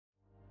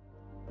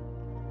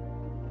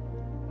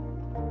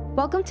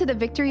Welcome to the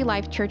Victory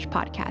Life Church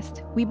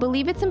podcast. We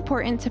believe it's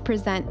important to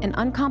present an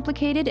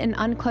uncomplicated and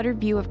uncluttered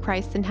view of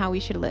Christ and how we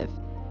should live.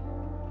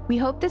 We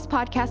hope this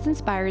podcast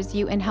inspires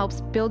you and helps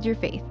build your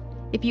faith.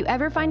 If you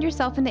ever find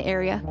yourself in the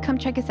area, come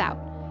check us out.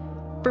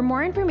 For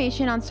more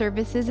information on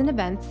services and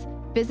events,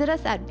 visit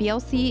us at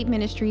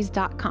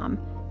blcministries.com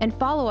and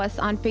follow us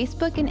on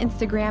Facebook and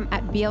Instagram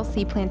at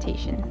BLC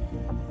Plantation.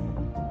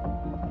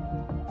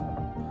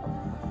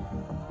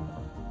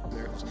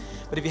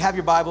 But if you have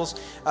your Bibles,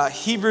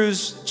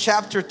 Hebrews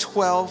chapter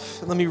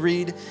 12, let me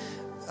read.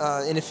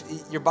 And if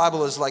your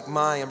Bible is like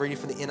mine, I'm reading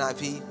from the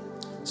NIV.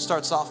 It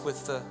starts off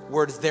with the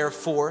word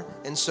therefore.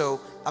 And so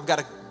I've got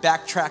to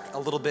backtrack a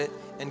little bit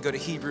and go to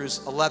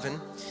Hebrews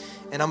 11.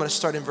 And I'm going to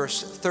start in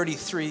verse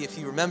 33. If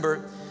you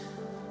remember,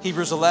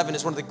 Hebrews 11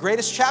 is one of the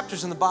greatest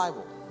chapters in the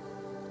Bible,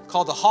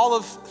 called the Hall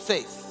of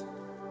Faith.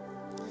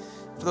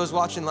 For those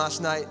watching last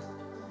night,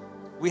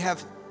 we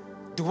have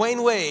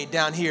Dwayne Wade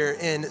down here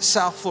in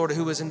South Florida,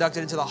 who was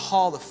inducted into the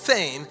Hall of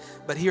Fame,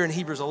 but here in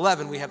Hebrews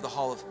 11, we have the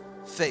Hall of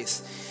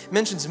Faith. It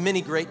mentions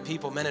many great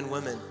people, men and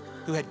women,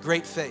 who had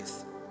great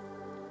faith.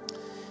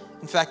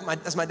 In fact,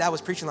 as my dad was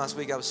preaching last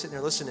week, I was sitting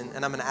there listening,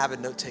 and I'm an avid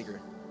note taker.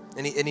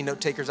 Any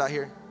note takers out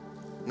here?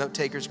 Note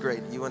takers,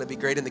 great. You want to be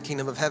great in the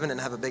kingdom of heaven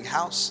and have a big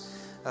house?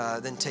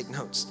 Then take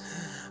notes.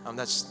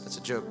 That's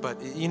a joke,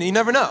 but you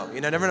never know.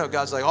 You never know.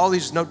 God's like, all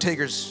these note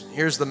takers,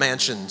 here's the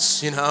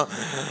mansions,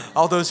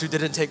 all those who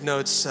didn't take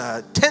notes,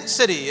 tent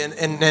city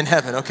in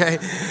heaven, okay?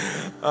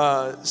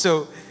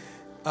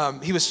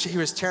 He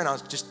was tearing, I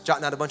was just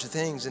jotting out a bunch of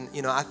things,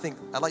 and I think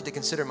I'd like to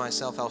consider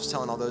myself, I was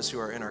telling all those who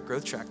are in our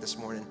growth track this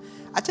morning,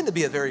 I tend to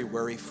be a very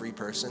worry-free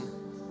person.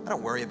 I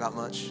don't worry about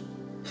much.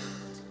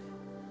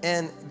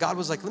 And God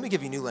was like, let me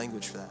give you new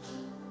language for that.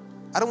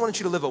 I don't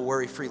want you to live a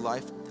worry-free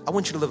life. I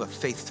want you to live a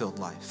faith-filled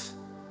life.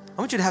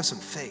 I want you to have some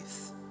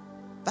faith.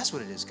 That's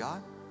what it is,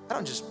 God.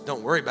 I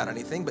don't worry about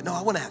anything, but no,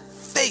 I want to have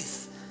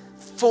faith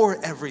for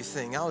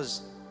everything. That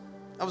was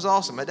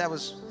awesome. My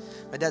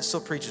dad still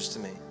preaches to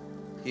me.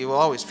 He will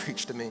always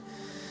preach to me.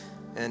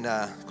 And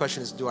the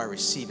question is, do I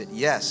receive it?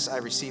 Yes, I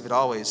receive it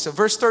always. So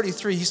verse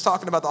 33, he's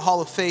talking about the Hall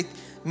of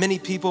Faith, many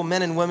people,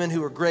 men and women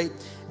who are great.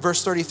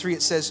 Verse 33,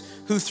 it says,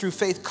 who through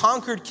faith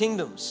conquered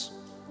kingdoms,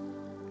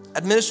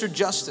 administered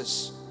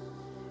justice,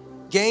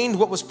 gained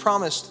what was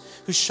promised,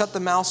 who shut the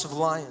mouths of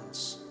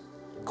lions,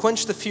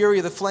 quenched the fury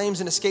of the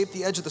flames and escaped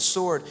the edge of the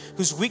sword,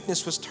 whose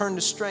weakness was turned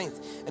to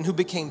strength, and who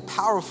became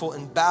powerful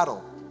in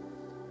battle,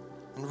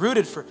 and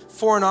rooted for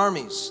foreign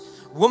armies.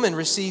 Women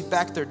received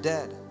back their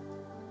dead,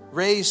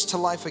 raised to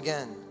life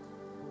again.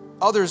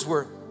 Others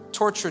were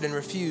tortured and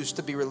refused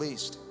to be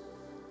released.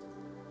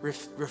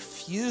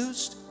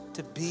 Refused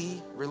to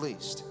be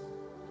released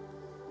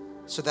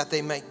so that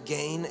they might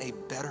gain a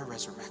better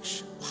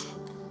resurrection. Wow.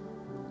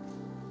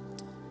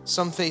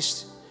 Some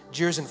faced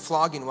jeers and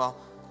flogging, while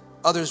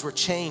others were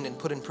chained and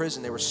put in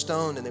prison. They were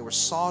stoned and they were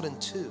sawed in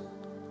two.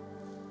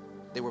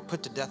 They were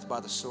put to death by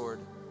the sword.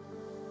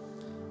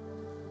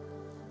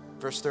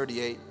 Verse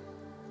 38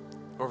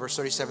 or verse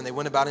 37, they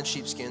went about in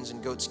sheepskins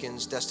and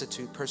goatskins,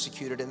 destitute,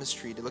 persecuted, and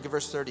mistreated. Look at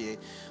verse 38.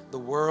 The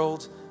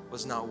world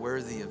was not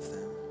worthy of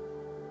them.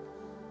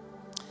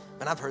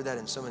 And I've heard that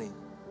in so many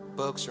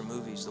books or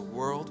movies. The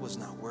world was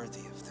not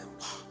worthy of them.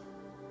 Wow.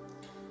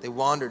 They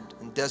wandered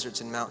in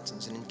deserts and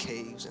mountains and in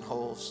caves and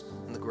holes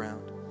in the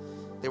ground.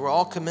 They were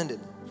all commended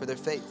for their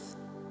faith.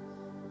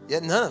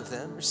 Yet none of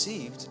them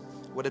received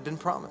what had been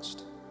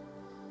promised.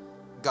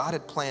 God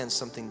had planned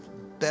something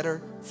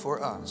better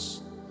for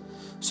us,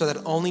 so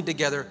that only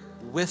together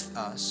with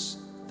us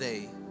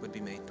they would be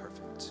made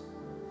perfect.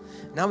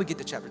 Now we get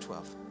to chapter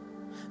 12.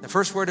 The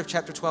first word of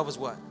chapter 12 is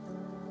what?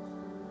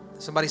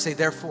 Somebody say,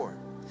 therefore.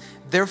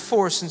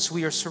 Therefore, since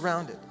we are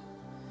surrounded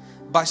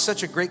by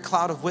such a great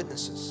cloud of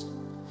witnesses,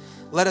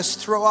 let us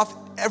throw off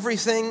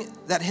everything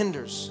that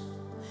hinders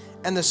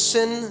and the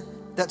sin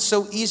that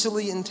so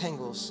easily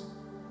entangles.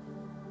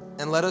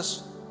 And let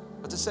us,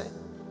 what's it say?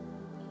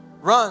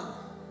 Run.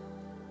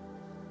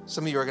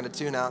 Some of you are going to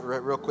tune out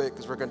real quick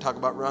because we're going to talk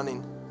about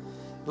running.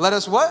 Let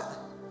us what?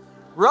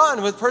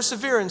 Run with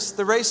perseverance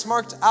the race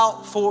marked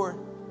out for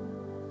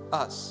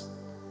us.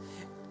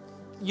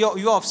 You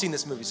all have seen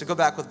this movie, so go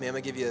back with me. I'm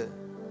going to give you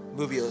a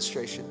movie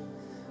illustration.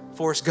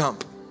 Forrest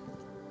Gump.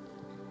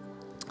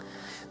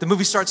 The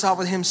movie starts out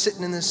with him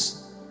sitting in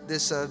this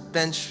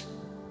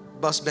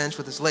bus bench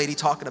with this lady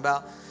talking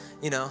about,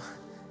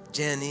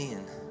 Jenny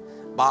and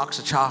box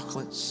of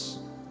chocolates.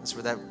 That's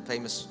where that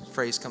famous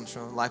phrase comes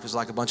from. Life is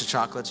like a bunch of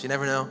chocolates. You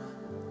never know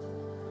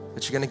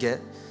what you're going to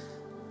get.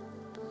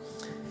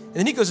 And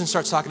then he goes and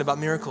starts talking about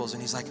miracles,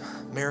 and he's like,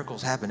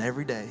 miracles happen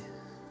every day.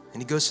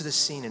 And he goes to this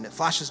scene, and it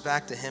flashes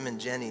back to him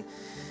and Jenny.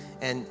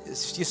 And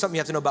it's just something you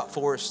have to know about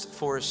Forrest.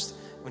 Forrest,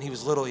 when he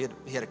was little, he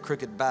had a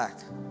crooked back.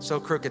 So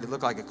crooked, it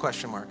looked like a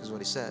question mark is what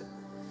he said.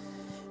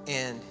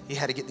 And he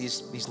had to get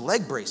these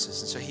leg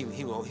braces. And so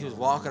he was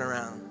walking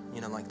around,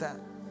 like that.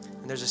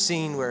 And there's a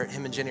scene where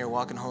him and Jenny are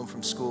walking home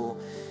from school,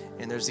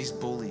 and there's these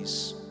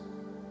bullies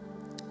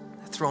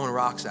throwing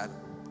rocks at him.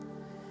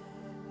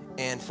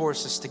 And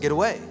Forrest is to get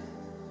away.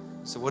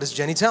 So what does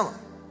Jenny tell him?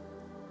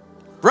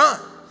 Run.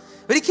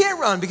 But he can't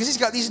run because he's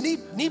got these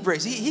knee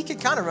braces. He can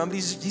kind of run, but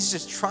he's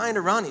just trying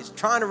to run. He's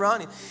trying to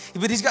run.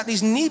 But he's got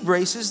these knee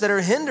braces that are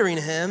hindering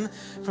him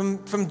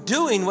from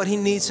doing what he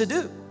needs to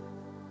do.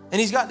 And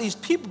he's got these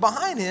people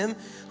behind him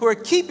who are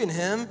keeping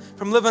him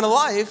from living a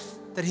life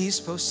that he's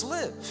supposed to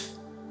live.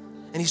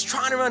 And he's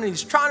trying to run, and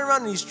he's trying to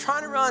run, and he's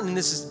trying to run. And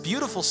this is a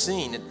beautiful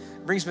scene. It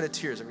brings me to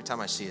tears every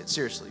time I see it.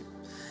 Seriously.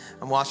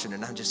 I'm watching it,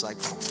 and I'm just like,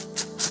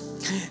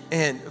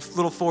 and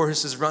little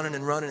Forrest is running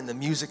and running, and the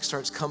music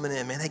starts coming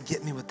in. Man, they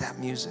get me with that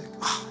music.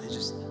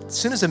 As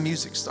soon as the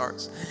music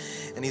starts,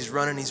 and he's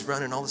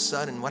running, all of a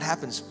sudden, what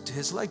happens to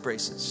his leg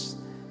braces?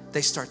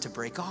 They start to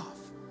break off.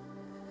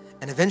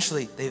 And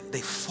eventually, they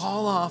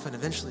fall off, and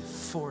eventually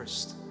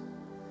Forrest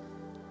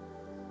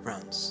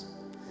runs.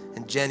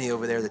 And Jenny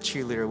over there, the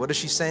cheerleader, what is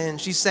she saying?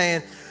 She's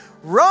saying,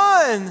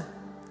 run,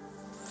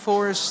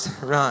 Forrest,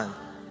 run.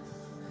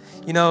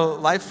 You know,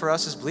 life for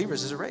us as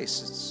believers is a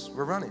race.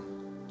 We're running.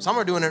 Some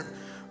are doing it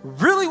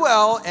really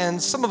well,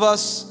 and some of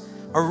us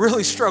are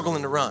really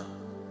struggling to run.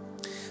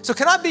 So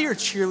can I be your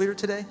cheerleader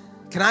today?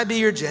 Can I be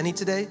your Jenny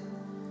today?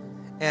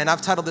 And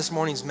I've titled this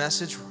morning's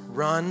message,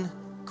 Run,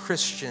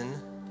 Christian,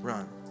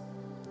 Run.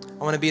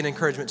 I want to be an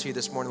encouragement to you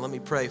this morning. Let me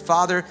pray.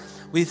 Father,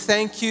 we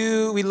thank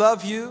you. We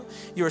love you.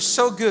 You are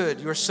so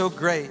good. You are so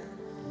great.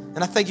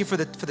 And I thank you for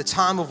the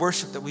time of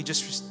worship that we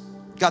just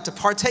got to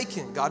partake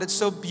in. God, it's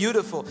so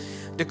beautiful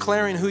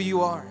declaring who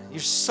you are.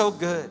 You're so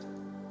good.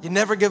 You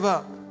never give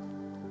up.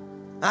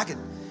 And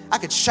I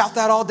could shout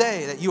that all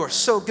day, that you are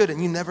so good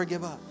and you never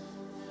give up.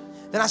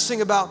 Then I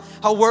sing about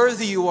how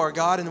worthy you are,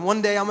 God. And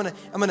one day I'm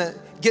gonna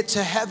get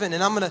to heaven,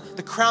 and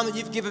the crown that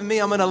you've given me,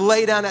 I'm gonna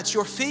lay down at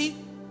your feet.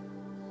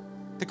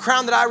 The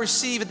crown that I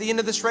receive at the end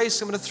of this race,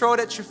 I'm going to throw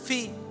it at your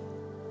feet.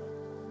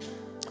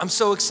 I'm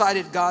so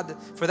excited, God,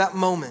 for that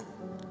moment.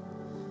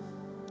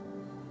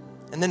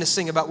 And then to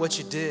sing about what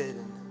you did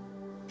and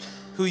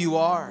who you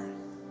are.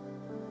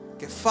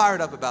 Get fired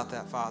up about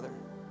that, Father.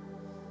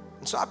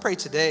 And so I pray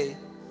today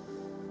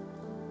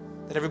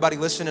that everybody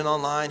listening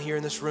online here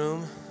in this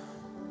room,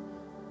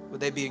 would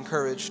they be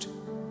encouraged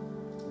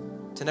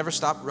to never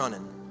stop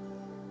running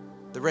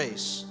the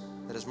race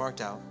that is marked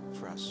out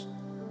for us.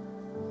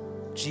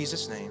 In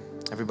Jesus' name,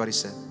 everybody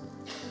said.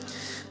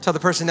 Tell the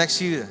person next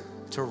to you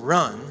to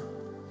run,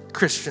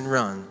 Christian,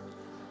 run.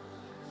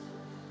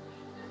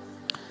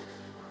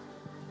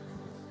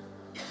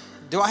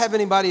 Do I have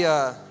anybody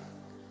out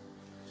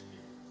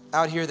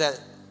here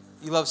that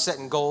you love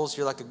setting goals?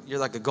 You're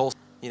like a goal.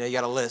 You know, you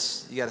got a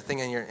list. You got a thing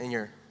in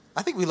your.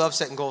 I think we love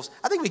setting goals.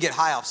 I think we get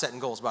high off setting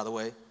goals, by the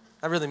way.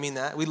 I really mean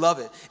that. We love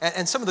it.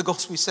 And some of the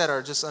goals we set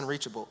are just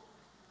unreachable.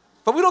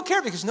 But we don't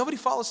care because nobody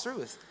follows through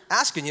with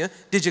asking you,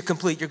 did you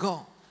complete your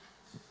goal?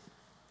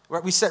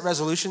 We set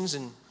resolutions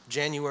in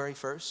January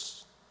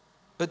 1st.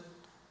 But,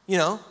 you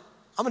know,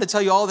 I'm going to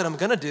tell you all that I'm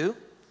going to do.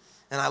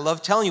 And I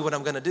love telling you what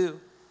I'm going to do.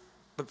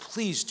 But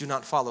please do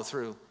not follow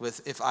through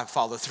with if I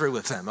follow through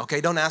with them, okay?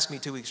 Don't ask me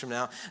 2 weeks from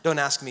now. Don't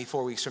ask me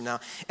 4 weeks from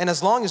now. And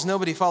as long as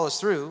nobody follows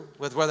through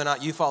with whether or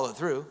not you follow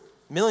through,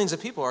 millions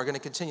of people are going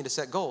to continue to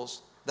set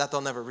goals that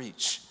they'll never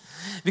reach.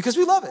 Because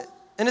we love it.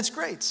 And it's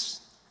great.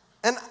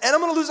 And I'm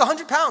going to lose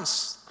 100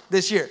 pounds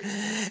this year.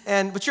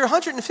 But you're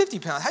 150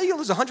 pounds. How are you going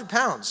to lose 100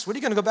 pounds? What, are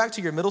you going to go back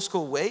to your middle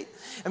school weight?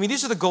 I mean,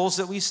 these are the goals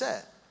that we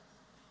set.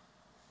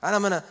 And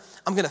I'm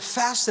going to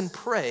fast and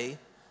pray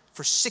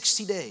for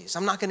 60 days.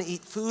 I'm not going to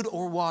eat food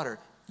or water.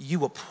 You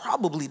will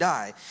probably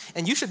die.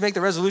 And you should make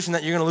the resolution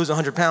that you're going to lose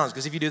 100 pounds,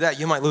 because if you do that,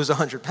 you might lose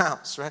 100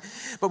 pounds, right?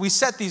 But we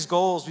set these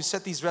goals, we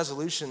set these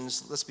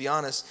resolutions, let's be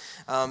honest.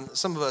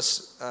 Some of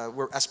us,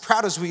 we're as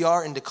proud as we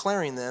are in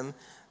declaring them,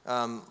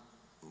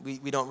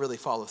 we don't really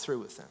follow through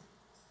with them.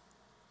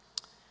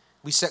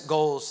 We set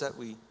goals that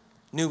we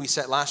knew we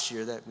set last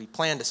year, that we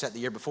planned to set the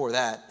year before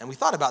that, and we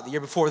thought about the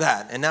year before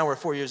that, and now we're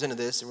 4 years into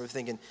this, and we're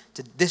thinking,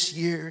 this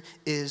year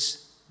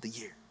is the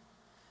year.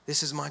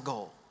 This is my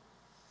goal.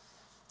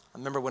 I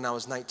remember when I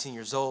was 19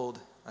 years old,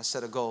 I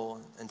set a goal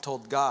and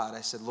told God,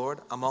 I said, Lord,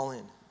 I'm all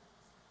in.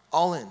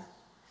 All in.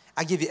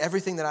 I give you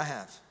everything that I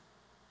have.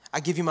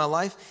 I give you my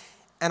life,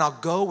 and I'll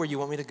go where you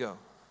want me to go.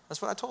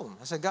 That's what I told him.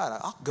 I said, God,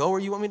 I'll go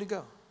where you want me to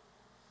go.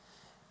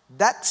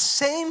 That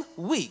same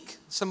week,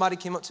 somebody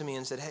came up to me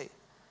and said, hey,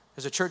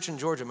 there's a church in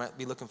Georgia might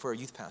be looking for a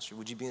youth pastor.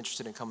 Would you be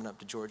interested in coming up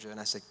to Georgia? And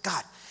I said,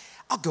 God,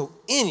 I'll go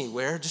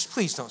anywhere. Just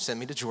please don't send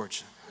me to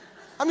Georgia.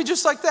 I mean,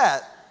 just like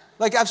that.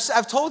 Like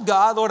I've told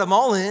God, Lord, I'm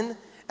all in.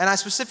 And I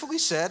specifically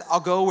said, I'll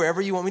go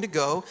wherever you want me to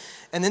go.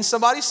 And then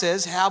somebody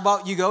says, how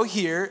about you go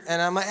here?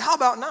 And I'm like, how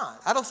about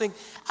not? I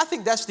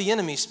think that's the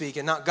enemy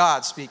speaking, not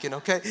God speaking,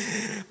 okay?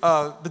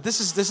 But this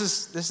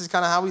is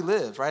kind of how we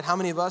live, right? How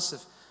many of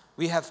us,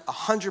 we have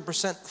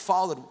 100%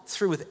 followed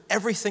through with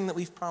everything that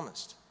we've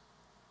promised?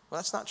 Well,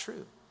 that's not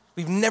true.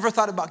 We've never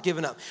thought about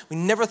giving up. We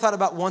never thought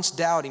about once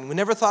doubting. We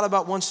never thought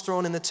about once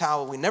throwing in the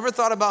towel. We never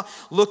thought about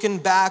looking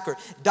back or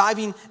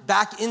diving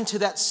back into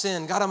that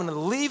sin. God, I'm going to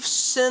leave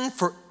sin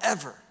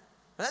forever.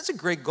 Now, that's a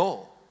great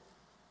goal.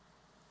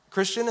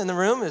 Christian in the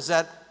room, is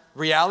that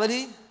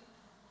reality?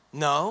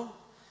 No.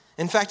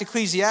 In fact,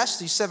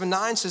 Ecclesiastes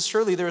 7:9 says,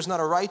 surely there is not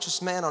a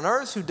righteous man on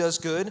earth who does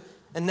good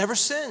and never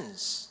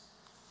sins.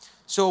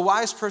 So a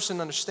wise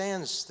person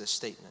understands this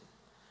statement.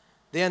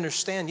 They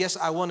understand, yes,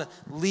 I want to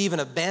leave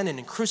and abandon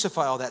and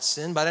crucify all that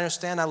sin, but I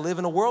understand I live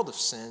in a world of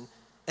sin.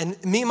 And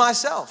me,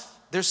 myself,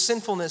 there's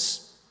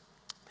sinfulness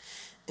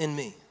in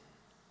me.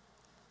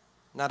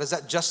 Now, does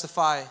that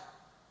justify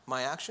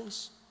my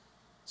actions?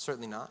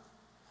 Certainly not.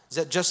 Does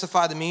that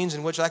justify the means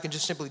in which I can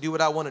just simply do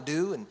what I want to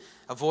do and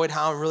avoid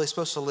how I'm really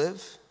supposed to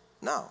live?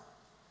 No.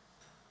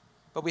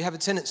 But we have a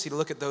tendency to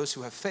look at those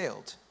who have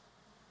failed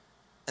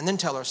and then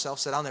tell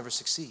ourselves that I'll never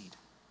succeed.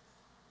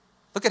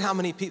 Look at how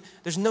many people,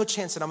 there's no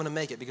chance that I'm going to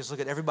make it because look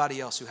at everybody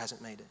else who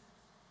hasn't made it.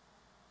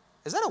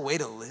 Is that a way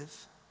to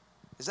live?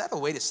 Is that a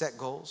way to set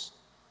goals?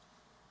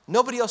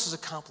 Nobody else has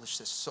accomplished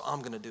this, so I'm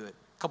going to do it.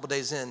 A couple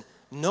days in,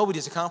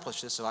 nobody's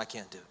accomplished this, so I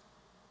can't do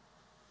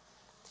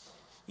it.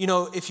 You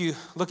know, if you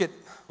look at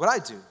what I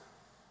do,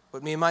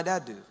 what me and my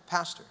dad do,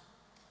 pastor,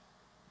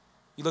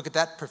 you look at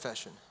that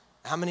profession,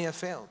 how many have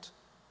failed?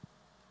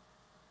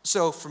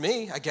 So for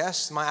me, I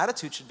guess, my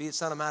attitude should be it's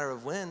not a matter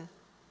of when,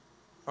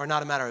 or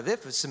not a matter of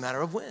if, it's a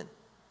matter of when.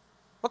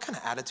 What kind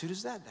of attitude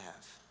is that to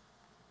have?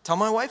 Tell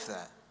my wife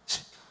that.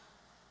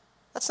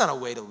 That's not a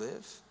way to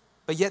live.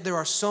 But yet there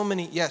are so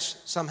many,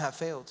 yes, some have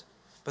failed,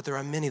 but there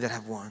are many that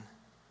have won.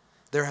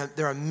 There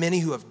are many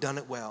who have done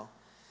it well.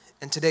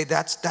 And today,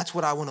 that's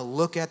what I want to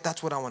look at.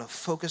 That's what I want to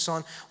focus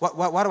on.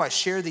 Why do I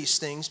share these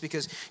things?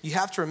 Because you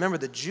have to remember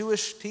the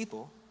Jewish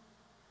people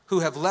who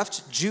have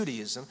left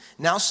Judaism,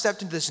 now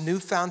stepped into this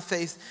newfound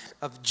faith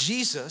of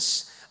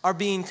Jesus, are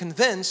being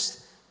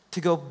convinced to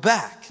go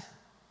back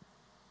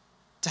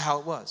to how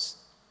it was.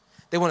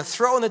 They want to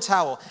throw in the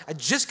towel. I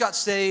just got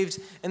saved,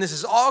 and this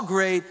is all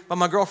great, but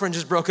my girlfriend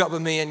just broke up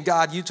with me, and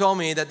God, you told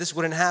me that this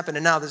wouldn't happen,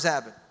 and now this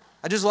happened.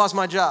 I just lost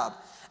my job.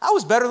 I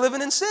was better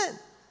living in sin.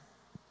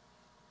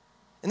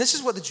 And this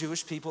is what the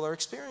Jewish people are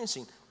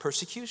experiencing: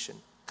 persecution,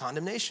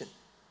 condemnation.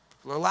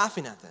 People are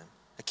laughing at them,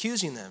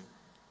 accusing them.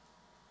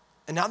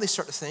 And now they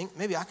start to think,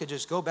 maybe I could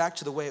just go back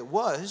to the way it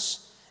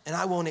was, and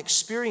I won't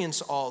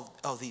experience all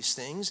of these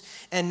things.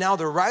 And now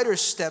the writer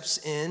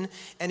steps in,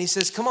 and he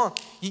says, come on,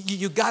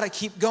 you got to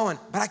keep going,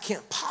 but I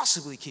can't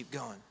possibly keep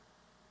going.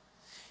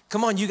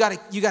 Come on, you got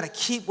to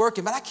keep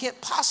working, but I can't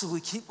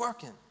possibly keep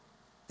working.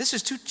 This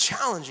is too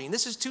challenging.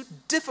 This is too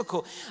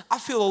difficult. I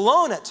feel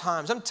alone at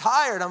times. I'm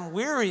tired. I'm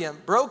weary. I'm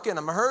broken.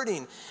 I'm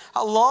hurting.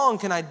 How long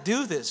can I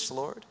do this,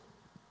 Lord?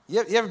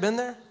 You ever been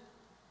there?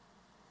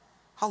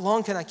 How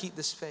long can I keep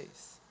this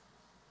faith?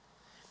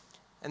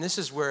 And this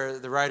is where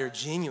the writer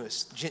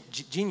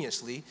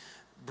geniusly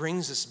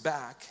brings us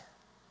back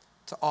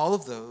to all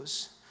of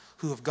those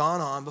who have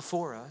gone on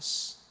before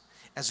us,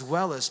 as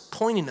well as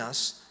pointing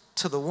us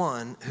to the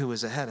one who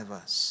is ahead of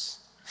us.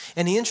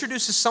 And he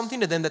introduces something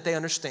to them that they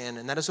understand,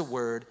 and that is a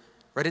word,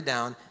 write it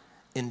down,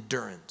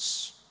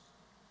 endurance.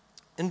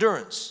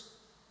 Endurance.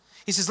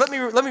 He says, let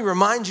me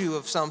remind you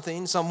of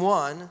something,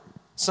 someone,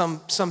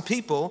 some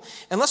people,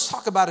 and let's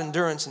talk about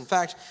endurance. In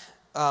fact,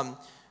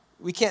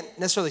 we can't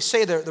necessarily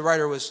say that the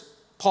writer was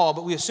Paul,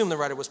 but we assume the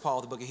writer was Paul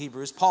of the book of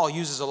Hebrews. Paul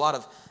uses a lot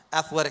of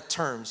athletic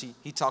terms.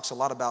 He talks a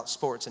lot about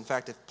sports. In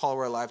fact, if Paul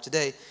were alive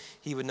today,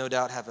 he would no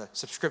doubt have a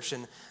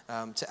subscription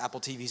to Apple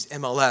TV's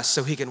MLS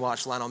so he can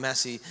watch Lionel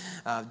Messi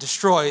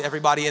destroy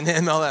everybody in the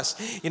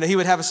MLS. You know, he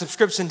would have a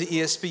subscription to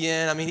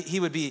ESPN. I mean, he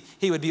would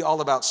be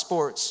all about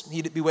sports.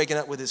 He'd be waking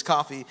up with his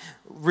coffee,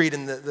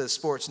 reading the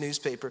sports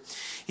newspaper.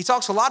 He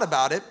talks a lot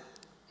about it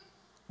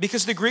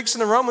because the Greeks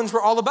and the Romans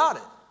were all about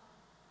it.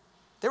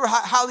 They were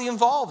highly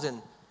involved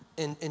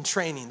in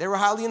training. They were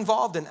highly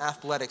involved in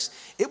athletics.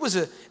 It was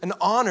an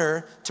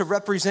honor to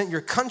represent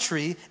your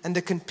country and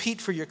to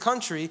compete for your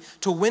country,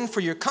 to win for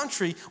your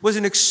country was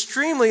an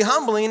extremely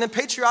humbling and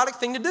patriotic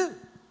thing to do.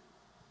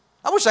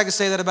 I wish I could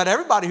say that about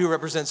everybody who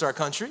represents our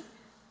country.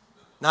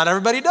 Not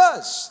everybody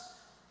does.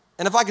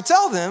 And if I could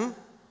tell them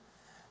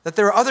that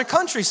there are other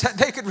countries that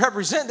they could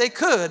represent, they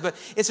could, but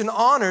it's an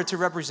honor to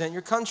represent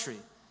your country.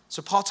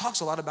 So Paul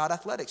talks a lot about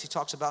athletics. He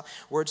talks about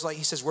words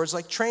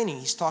like training.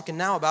 He's talking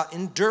now about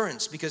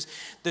endurance because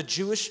the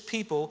Jewish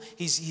people,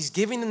 he's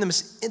giving them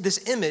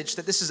this image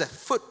that this is a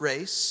foot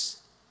race.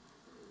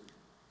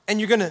 And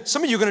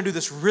some of you are going to do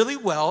this really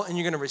well and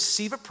you're going to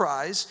receive a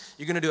prize.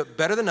 You're going to do it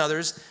better than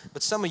others,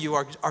 but some of you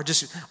are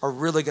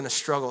really going to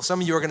struggle.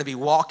 Some of you are going to be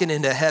walking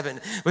into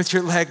heaven with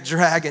your leg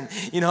dragging,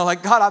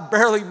 like, God, I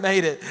barely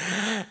made it.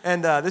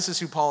 And this is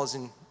who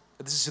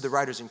the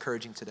writer's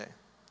encouraging today.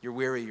 You're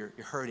weary, you're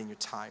hurting, you're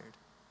tired.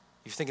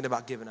 You're thinking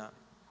about giving up.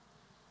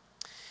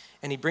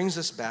 And he brings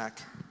us back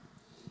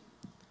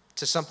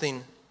to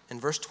something in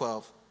verse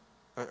 1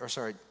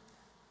 of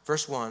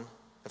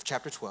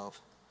chapter 12.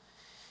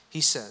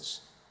 He says,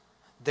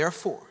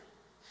 therefore,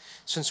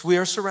 since we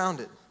are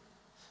surrounded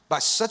by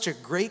such a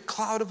great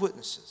cloud of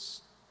witnesses,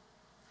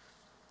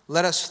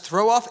 let us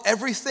throw off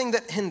everything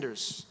that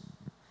hinders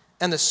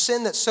and the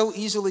sin that so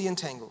easily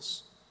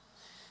entangles.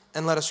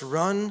 And let us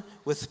run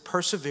with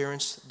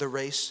perseverance the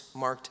race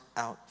marked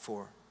out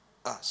for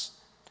us.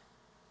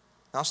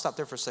 Now, I'll stop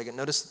there for a second.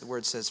 Notice the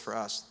word says for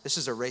us. This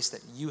is a race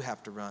that you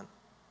have to run.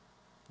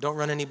 Don't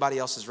run anybody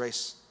else's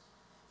race.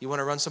 You want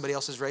to run somebody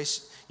else's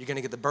race, you're going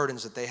to get the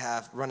burdens that they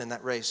have running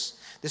that race.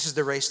 This is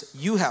the race that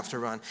you have to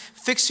run.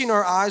 Fixing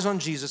our eyes on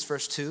Jesus,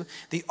 verse 2,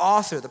 the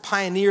author, the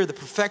pioneer, the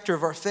perfecter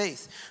of our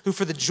faith, who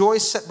for the joy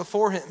set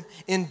before him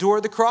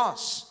endured the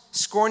cross,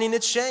 scorning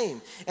its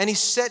shame, and he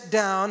sat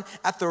down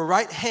at the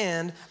right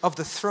hand of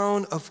the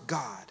throne of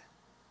God.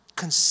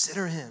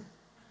 Consider him.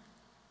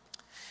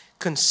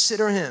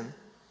 Consider him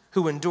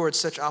who endured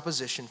such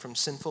opposition from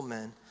sinful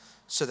men,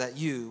 so that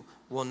you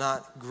will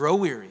not grow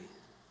weary.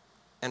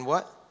 And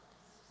what?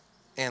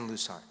 And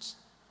lose hearts.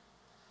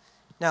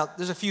 Now,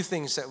 there's a few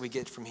things that we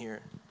get from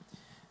here.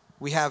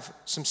 We have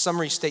some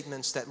summary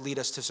statements that lead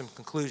us to some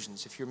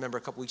conclusions. If you remember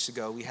a couple weeks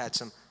ago, we had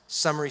some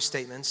summary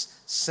statements.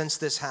 Since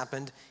this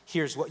happened,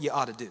 here's what you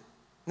ought to do.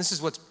 This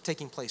is what's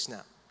taking place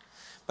now.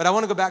 But I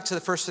want to go back to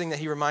the first thing that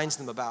he reminds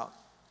them about,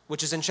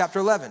 which is in chapter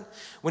 11,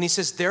 when he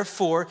says,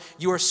 therefore,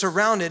 you are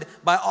surrounded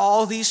by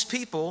all these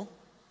people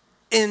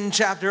in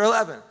chapter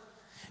 11.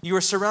 You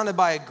are surrounded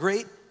by a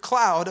great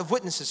cloud of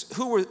witnesses.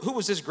 Who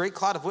was this great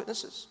cloud of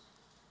witnesses?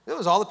 It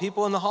was all the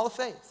people in the hall of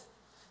faith.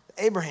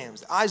 The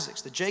Abrahams, the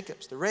Isaacs, the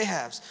Jacobs, the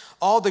Rahabs,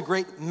 all the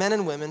great men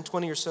and women,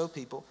 20 or so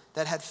people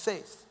that had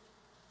faith.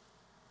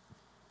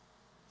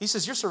 He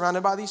says, you're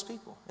surrounded by these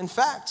people. In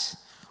fact,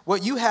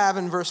 what you have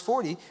in verse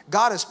 40,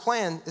 God has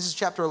planned, this is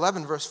chapter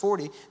 11, verse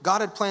 40,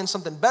 God had planned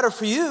something better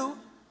for you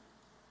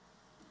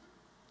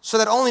so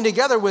that only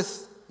together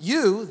with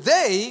you,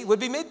 they would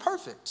be made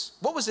perfect.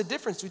 What was the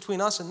difference between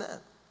us and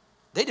them?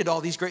 They did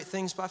all these great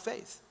things by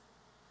faith.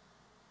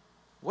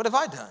 What have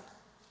I done?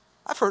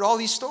 I've heard all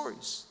these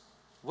stories.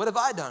 What have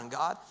I done,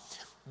 God?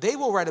 They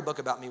will write a book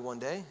about me one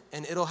day,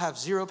 and it'll have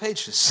 0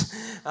 pages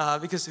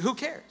because who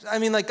cares? I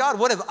mean, like, God,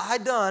 what have I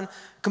done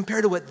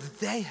compared to what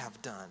they have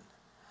done?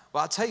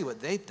 Well, I'll tell you what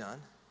they've done.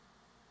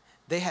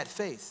 They had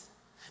faith,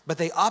 but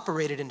they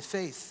operated in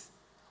faith,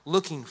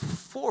 looking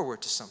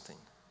forward to something.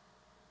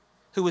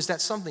 Who was that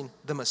something?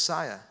 The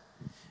Messiah.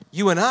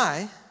 You and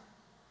I,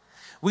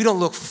 we don't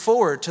look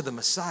forward to the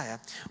Messiah.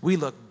 We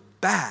look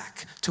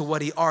back to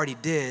what he already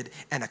did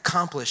and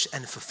accomplished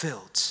and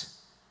fulfilled.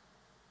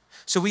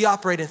 So we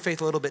operate in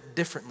faith a little bit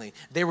differently.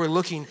 They were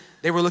looking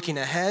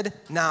ahead.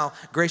 Now,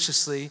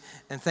 graciously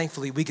and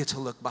thankfully, we get to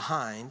look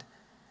behind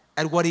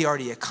at what he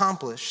already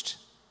accomplished.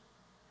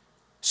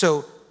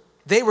 So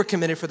they were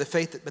committed for the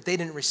faith, but they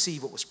didn't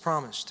receive what was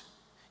promised.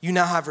 You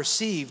now have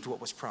received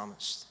what was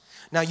promised.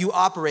 Now you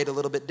operate a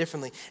little bit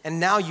differently. And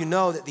now you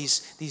know that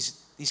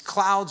these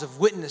clouds of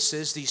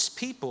witnesses, these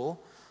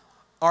people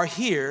are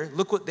here.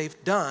 Look what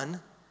they've done.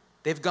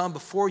 They've gone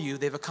before you.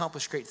 They've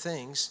accomplished great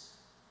things.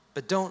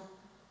 But don't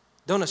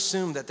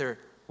assume that they're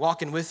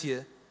walking with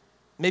you.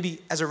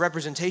 Maybe as a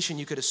representation,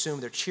 you could assume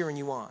they're cheering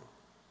you on.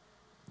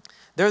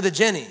 They're the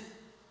Jenny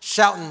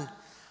shouting,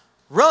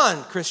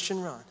 run,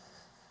 Christian, run.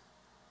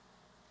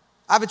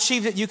 I've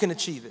achieved it, you can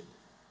achieve it.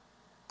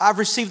 I've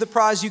received the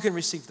prize, you can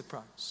receive the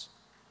prize.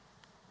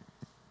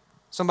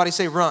 Somebody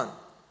say, run,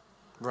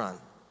 run.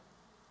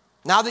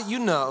 Now that you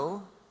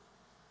know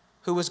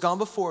who has gone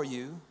before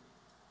you,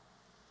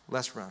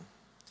 let's run.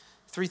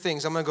 3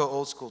 things. I'm going to go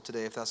old school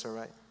today, if that's all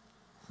right.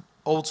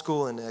 Old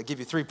school, and give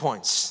you 3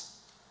 points.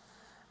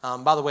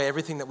 By the way,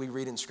 everything that we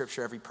read in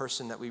Scripture, every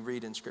person that we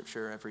read in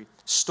Scripture, every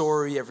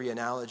story, every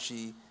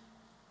analogy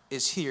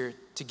is here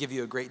to give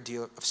you a great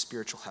deal of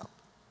spiritual help.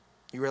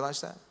 You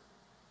realize that?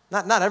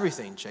 Not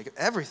everything, Jacob,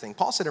 everything.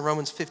 Paul said in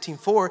Romans 15:4,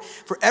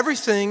 for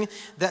everything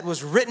that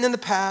was written in the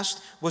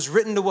past was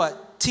written to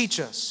what? Teach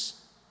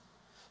us.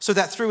 So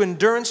that through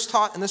endurance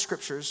taught in the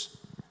Scriptures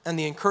and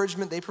the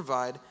encouragement they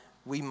provide,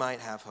 we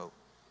might have hope.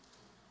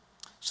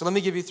 So let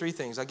me give you 3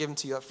 things. I'll give them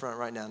to you up front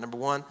right now. Number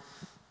 1,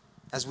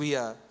 as we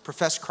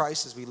profess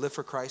Christ, as we live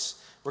for Christ,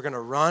 we're going to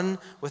run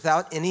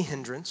without any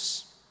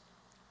hindrance.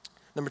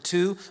 Number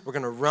 2, we're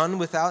going to run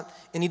without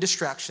any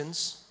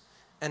distractions.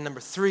 And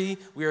number 3,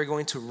 we are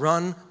going to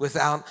run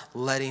without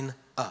letting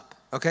up.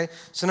 Okay?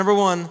 So number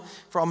 1,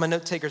 for all my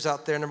note takers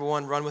out there, number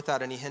 1, run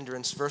without any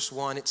hindrance. Verse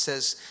 1, it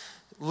says,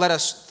 let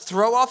us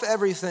throw off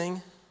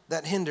everything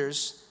that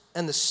hinders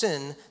and the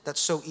sin that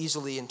so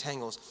easily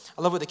entangles.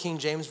 I love what the King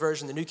James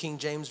Version, the New King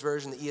James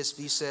Version, the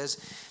ESV says,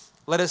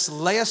 let us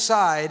lay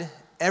aside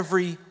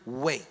every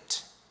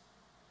weight.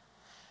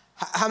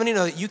 How many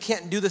know that you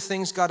can't do the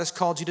things God has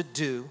called you to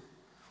do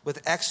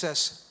with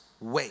excess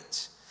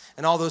weight?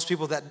 And all those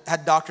people that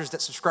had doctors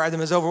that subscribed them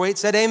as overweight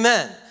said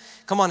amen.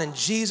 Come on, in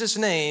Jesus'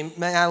 name,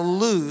 may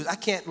I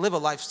can't live a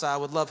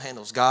lifestyle with love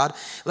handles, God.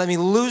 Let me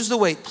lose the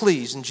weight,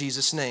 please, in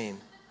Jesus' name.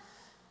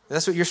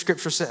 That's what your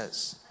scripture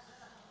says.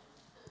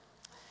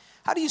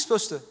 How are you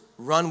supposed to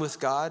run with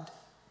God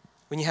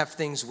when you have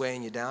things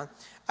weighing you down?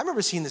 I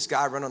remember seeing this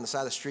guy run on the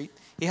side of the street.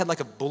 He had like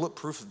a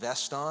bulletproof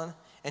vest on,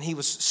 and he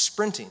was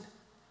sprinting.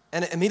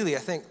 And immediately I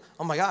think,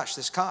 oh my gosh,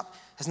 this cop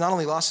has not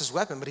only lost his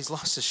weapon, but he's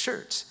lost his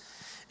shirt.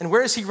 And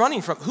where is he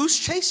running from? Who's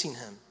chasing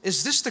him?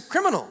 Is this the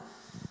criminal?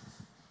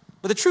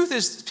 But the truth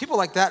is, people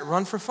like that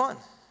run for fun.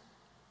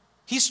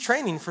 He's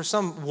training for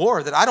some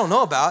war that I don't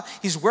know about.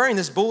 He's wearing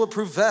this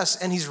bulletproof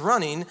vest and he's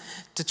running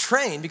to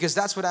train because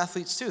that's what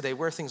athletes do. They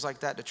wear things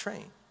like that to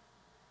train.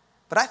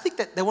 But I think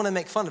that they want to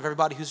make fun of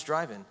everybody who's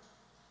driving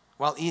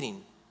while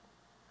eating,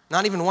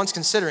 not even once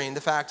considering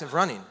the fact of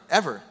running,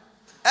 ever.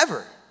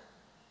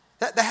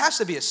 That has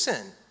to be a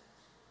sin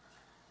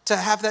to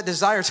have that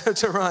desire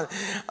to run.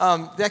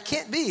 That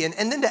can't be. And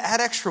then to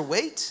add extra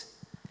weight.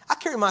 I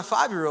carry my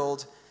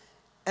 5-year-old,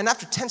 and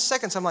after 10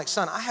 seconds, I'm like,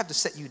 son, I have to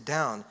set you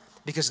down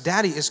because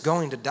daddy is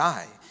going to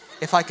die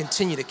if I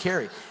continue to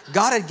carry.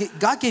 God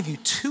gave you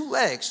 2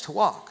 legs to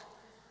walk.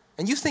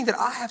 And you think that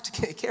I have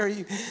to carry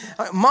you?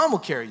 Mom will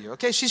carry you,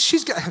 okay?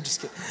 She's got, I'm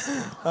just kidding.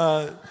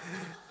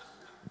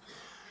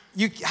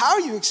 How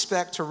do you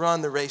expect to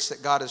run the race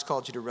that God has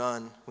called you to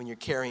run when you're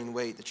carrying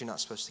weight that you're not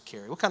supposed to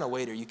carry? What kind of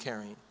weight are you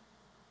carrying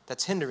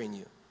that's hindering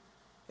you?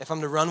 If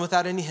I'm to run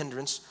without any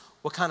hindrance,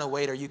 what kind of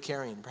weight are you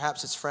carrying?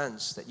 Perhaps it's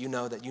friends that you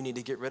know that you need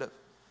to get rid of,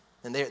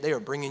 and they are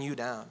bringing you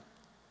down.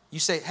 You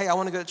say, hey, I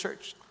want to go to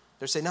church.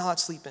 They're saying, no,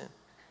 let's sleep in.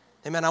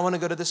 Hey, man, I want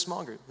to go to this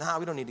small group. Nah,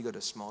 we don't need to go to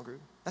a small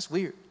group. That's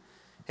weird.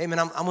 Hey, man,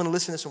 I'm going to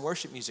listen to some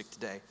worship music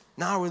today.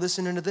 Nah, we're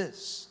listening to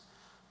this.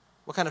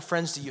 What kind of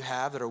friends do you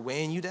have that are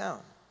weighing you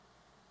down,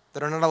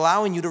 that are not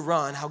allowing you to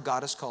run how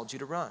God has called you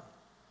to run?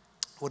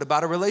 What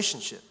about a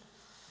relationship?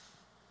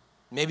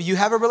 Maybe you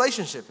have a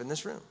relationship in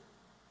this room,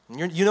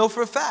 and you know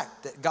for a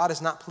fact that God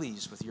is not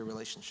pleased with your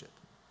relationship.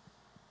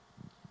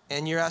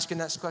 And you're asking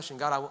that question,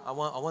 God, I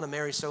want to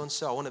marry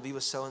so-and-so. I want to be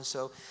with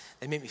so-and-so.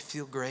 They make me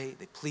feel great.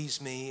 They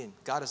please me. And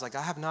God is like,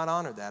 I have not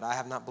honored that. I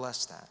have not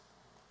blessed that.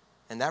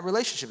 And that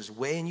relationship is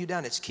weighing you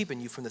down. It's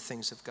keeping you from the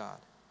things of God.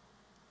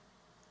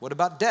 What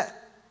about debt?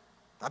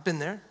 I've been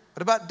there.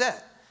 What about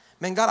debt?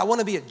 Man, God, I want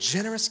to be a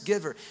generous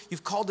giver.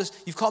 You've called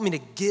me to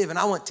give, and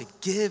I want to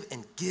give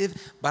and give,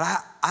 but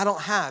I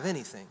don't have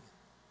anything.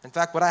 In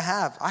fact, what I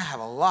have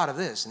a lot of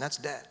this, and that's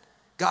debt.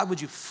 God,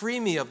 would you free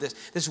me of this?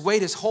 This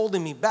weight is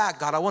holding me back.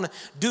 God, I want to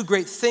do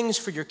great things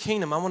for your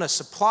kingdom. I want to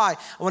supply.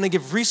 I want to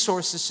give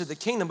resources to the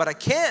kingdom, but I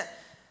can't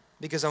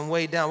because I'm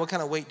weighed down. What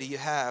kind of weight do you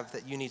have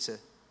that you need to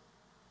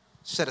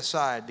set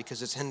aside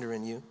because it's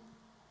hindering you?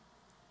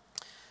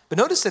 But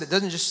notice that it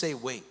doesn't just say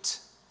weight.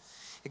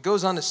 It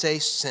goes on to say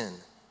sin.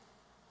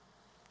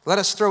 Let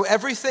us throw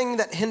everything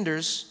that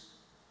hinders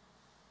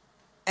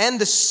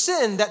and the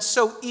sin that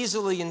so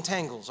easily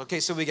entangles. Okay,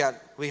 so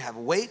we have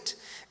weight,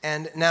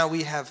 and now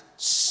we have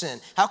sin.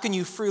 How can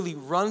you freely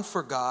run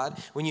for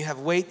God when you have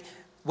weight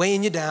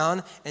weighing you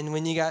down and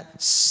when you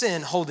got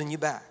sin holding you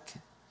back?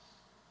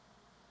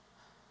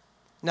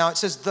 Now it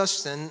says thus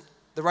sin.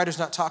 The writer's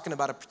not talking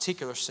about a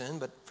particular sin,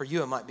 but for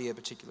you it might be a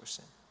particular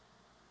sin.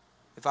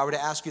 If I were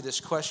to ask you this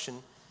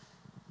question,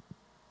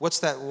 what's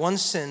that one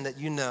sin that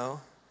you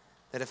know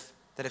that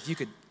if you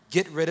could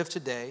get rid of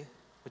today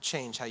would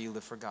change how you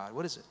live for God?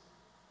 What is it?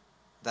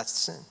 That's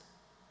the sin.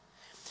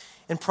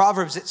 In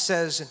Proverbs, it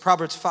says in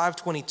Proverbs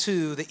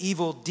 5:22, the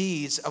evil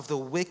deeds of the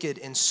wicked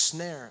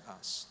ensnare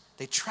us.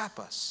 They trap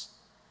us.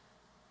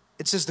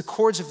 It says the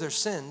cords of their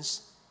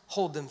sins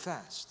hold them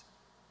fast.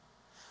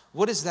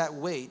 What is that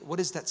weight? What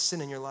is that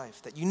sin in your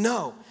life that you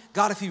know,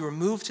 God, if you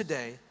remove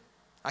today,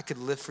 I could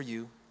live for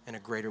you in a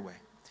greater way.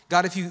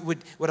 God, if you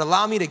would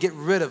allow me to get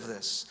rid of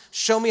this,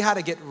 show me how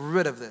to get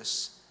rid of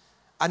this.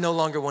 I no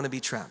longer want to be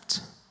trapped.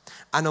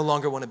 I no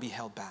longer want to be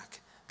held back.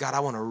 God,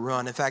 I want to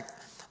run. In fact,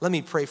 let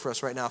me pray for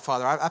us right now.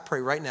 Father, I pray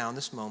right now in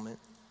this moment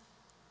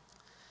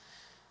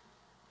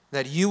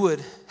that you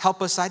would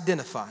help us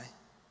identify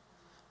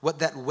what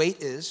that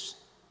weight is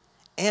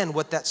and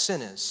what that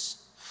sin is.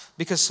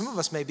 Because some of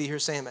us may be here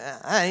saying,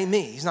 that ain't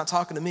me. He's not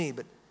talking to me.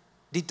 But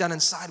deep down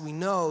inside, we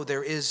know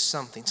there is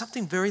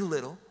something very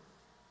little,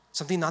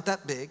 something not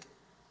that big,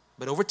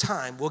 but over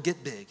time will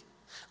get big.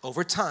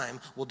 Over time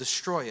will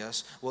destroy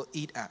us, will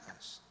eat at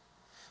us.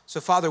 So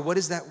Father, what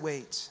is that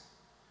weight?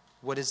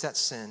 What is that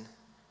sin?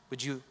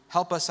 Would you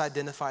help us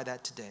identify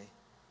that today?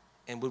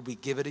 And would we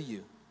give it to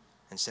you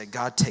and say,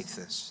 God, take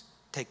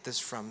this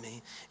from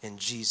me in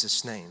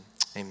Jesus' name,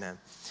 amen.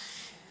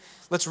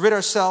 Let's rid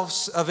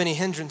ourselves of any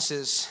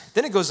hindrances.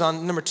 Then it goes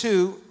on, number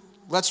 2,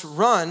 let's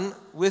run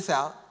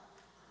without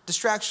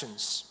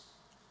distractions.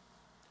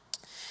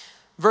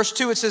 Verse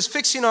 2, it says,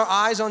 fixing our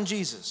eyes on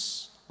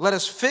Jesus. Let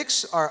us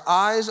fix our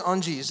eyes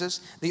on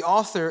Jesus, the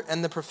author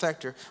and the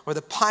perfecter, or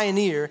the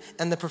pioneer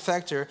and the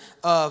perfecter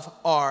of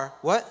our,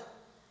 what?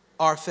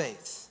 Our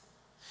faith.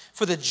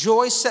 For the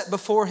joy set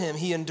before him,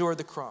 he endured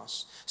the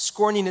cross,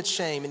 scorning its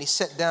shame, and he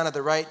sat down at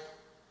the right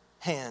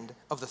hand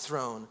of the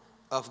throne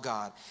of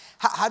God.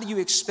 How do you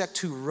expect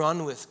to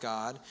run with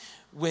God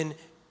when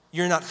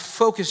you're not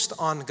focused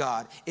on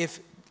God?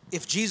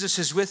 If Jesus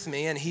is with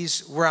me and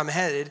he's where I'm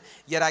headed,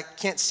 yet I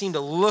can't seem to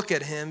look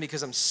at him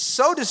because I'm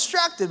so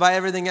distracted by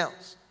everything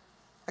else.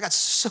 I got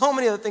so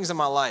many other things in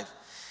my life.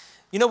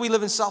 You know, we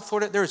live in South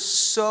Florida. There are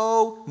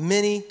so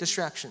many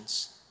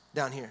distractions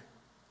down here.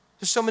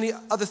 There's so many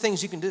other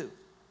things you can do.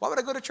 Why would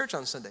I go to church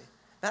on Sunday?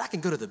 Man, I can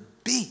go to the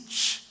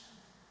beach.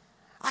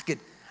 I could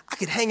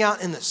hang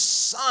out in the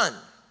sun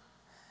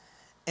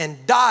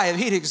and die of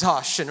heat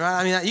exhaustion, right?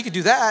 I mean, you could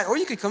do that, or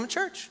you could come to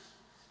church.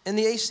 and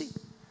the AC.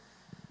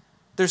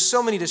 There's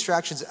so many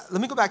distractions.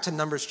 Let me go back to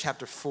Numbers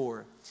chapter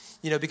 4.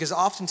 Because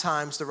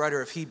oftentimes the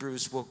writer of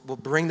Hebrews will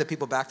bring the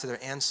people back to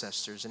their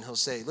ancestors, and he'll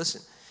say,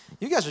 listen,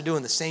 you guys are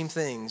doing the same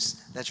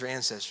things that your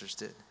ancestors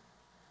did.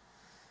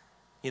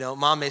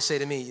 Mom may say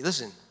to me,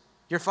 listen,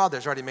 your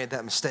father's already made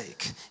that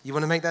mistake. You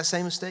want to make that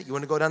same mistake? You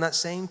want to go down that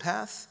same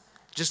path?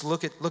 Just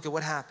look at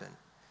what happened.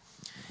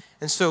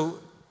 And so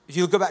if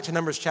you go back to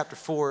Numbers chapter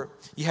 4,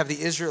 you have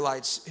the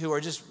Israelites who are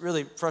just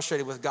really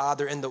frustrated with God.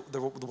 They're in the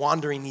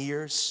wandering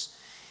years.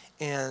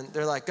 And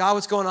they're like, God,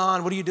 what's going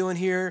on? What are you doing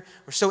here?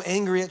 We're so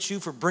angry at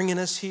you for bringing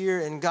us here.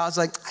 And God's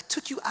like, I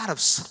took you out of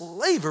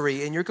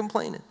slavery and you're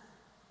complaining.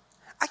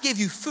 I gave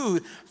you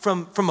food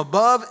from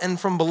above and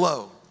from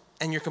below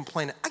and you're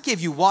complaining. I gave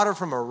you water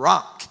from a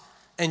rock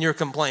and you're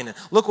complaining.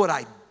 Look what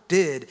I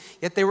did.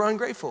 Yet they were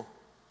ungrateful.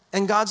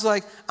 And God's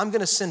like, I'm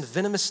going to send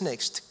venomous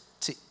snakes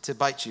to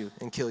bite you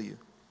and kill you.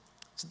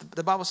 So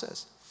the Bible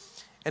says.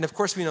 And of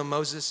course, we know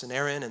Moses and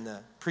Aaron and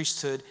the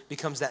priesthood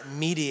becomes that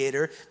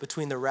mediator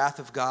between the wrath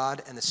of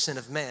God and the sin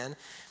of man.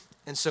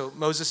 And so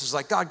Moses is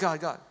like, God,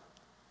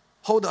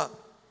 hold up.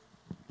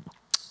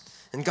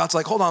 And God's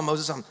like, hold on,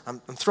 Moses, I'm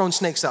throwing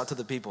snakes out to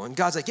the people. And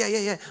God's like,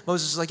 yeah.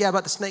 Moses is like, yeah,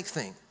 about the snake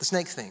thing.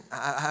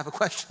 I have a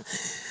question.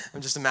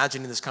 I'm just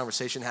imagining this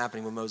conversation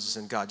happening with Moses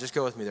and God. Just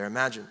go with me there,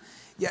 imagine.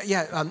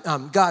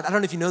 God, I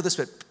don't know if you know this,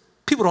 but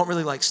people don't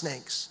really like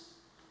snakes.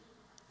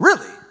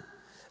 Really?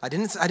 I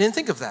didn't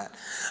think of that.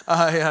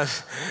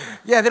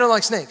 They don't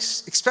like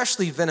snakes,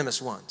 especially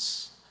venomous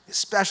ones.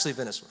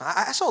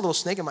 I saw a little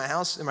snake in my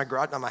house, my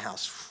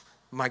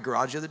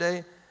garage the other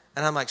day,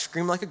 and I'm like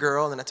screaming like a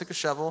girl, and then I took a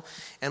shovel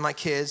and my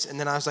kids, and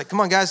then I was like, come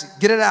on guys,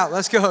 get it out,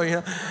 let's go,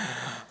 if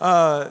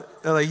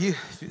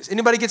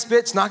anybody gets bit,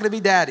 it's not gonna be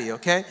daddy,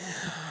 okay?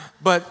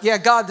 But yeah,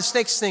 God, the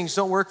snakes things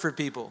don't work for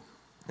people.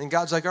 And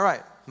God's like, all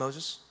right,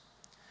 Moses,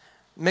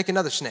 make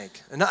another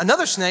snake.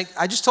 Another snake,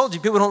 I just told you,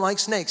 people don't like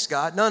snakes,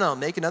 God. No,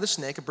 make another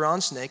snake, a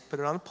bronze snake, put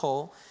it on a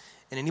pole,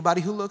 and anybody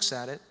who looks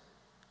at it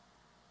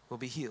will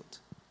be healed.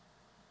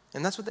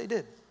 And that's what they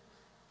did.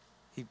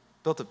 He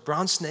built a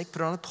bronze snake,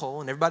 put it on a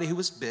pole, and everybody who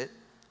was bit,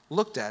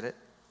 looked at it,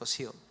 was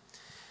healed.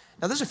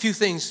 Now there's a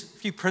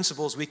few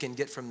principles we can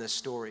get from this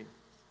story.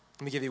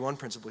 Let me give you one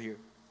principle here.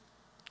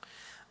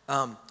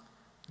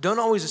 Don't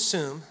always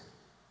assume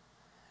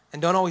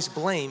and don't always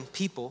blame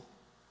people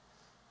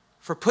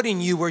for putting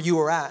you where you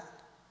were at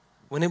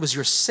when it was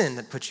your sin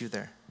that put you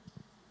there.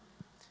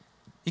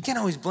 You can't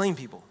always blame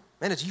people.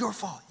 Man, it's your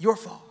fault.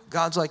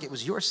 God's like, it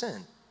was your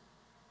sin.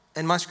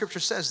 And my scripture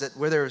says that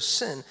where there is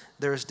sin,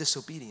 there is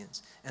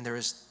disobedience and there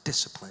is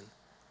discipline.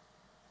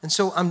 And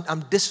so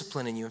I'm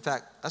disciplining you. In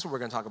fact, that's what we're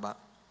going to talk about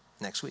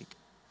next week.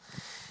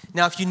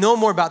 Now, if you know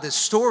more about this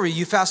story,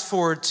 you fast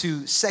forward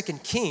to 2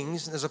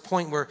 Kings. There's a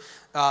point where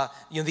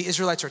the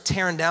Israelites are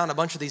tearing down a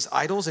bunch of these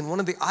idols, and one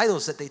of the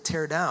idols that they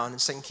tear down in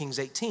 2 Kings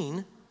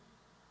 18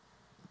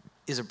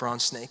 is a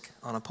bronze snake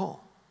on a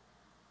pole,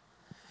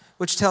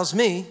 which tells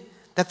me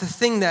that the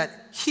thing that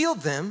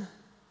healed them,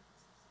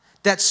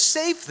 that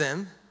saved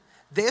them,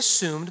 they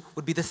assumed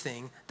would be the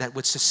thing that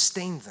would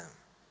sustain them.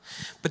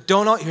 But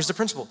here's the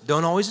principle.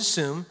 Don't always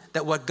assume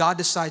that what God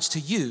decides to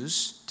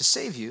use to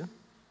save you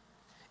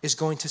is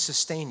going to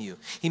sustain you.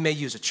 He may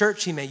use a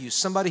church, he may use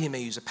somebody, he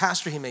may use a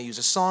pastor, he may use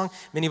a song.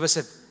 Many of us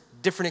have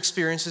different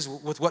experiences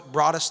with what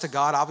brought us to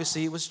God.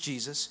 Obviously, it was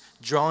Jesus,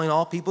 drawing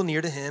all people near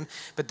to him.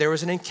 But there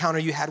was an encounter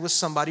you had with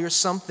somebody or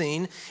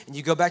something, and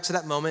you go back to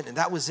that moment, and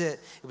that was it.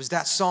 It was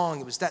that song,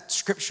 it was that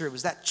scripture, it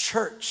was that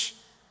church.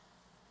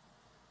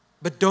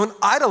 But don't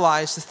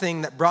idolize the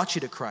thing that brought you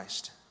to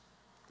Christ.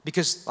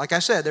 Because, like I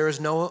said, there is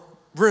no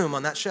room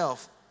on that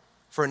shelf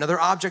for another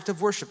object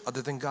of worship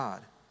other than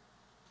God.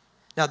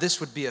 Now, this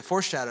would be a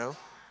foreshadow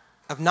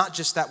of not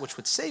just that which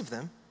would save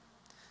them,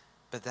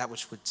 but that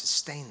which would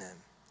sustain them.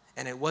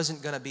 And it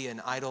wasn't going to be an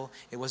idol.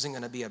 It wasn't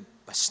going to be a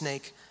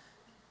snake.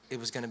 It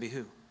was going to be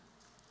who?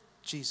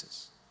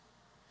 Jesus.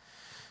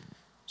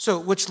 So,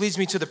 which leads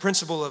me to the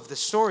principle of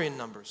this story in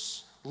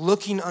Numbers.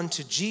 Looking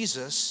unto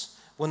Jesus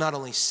will not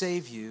only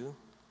save you,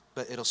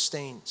 but it'll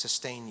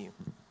sustain you.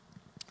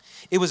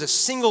 It was a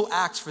single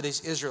act for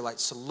these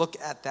Israelites to look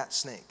at that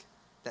snake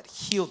that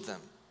healed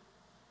them.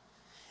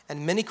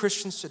 And many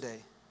Christians today,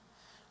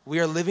 we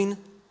are living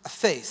a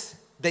faith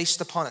based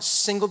upon a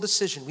single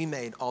decision we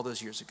made all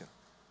those years ago.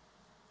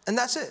 And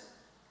that's it.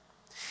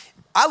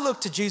 I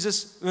looked to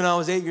Jesus when I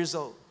was 8 years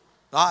old.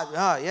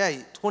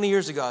 20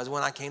 years ago is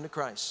when I came to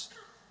Christ.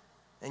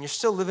 And you're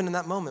still living in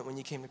that moment when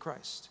you came to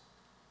Christ.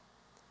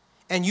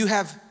 And you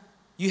have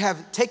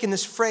taken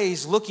this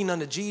phrase, looking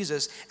unto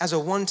Jesus, as a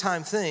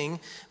one-time thing,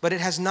 but it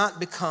has not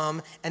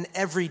become an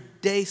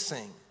everyday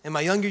thing. In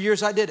my younger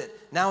years, I did it.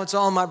 Now it's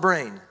all in my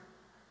brain.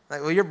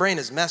 Like, well, your brain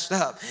is messed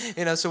up.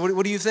 So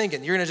what are you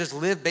thinking? You're going to just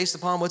live based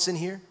upon what's in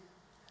here?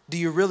 Do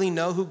you really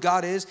know who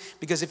God is?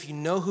 Because if you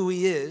know who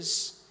he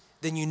is,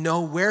 then you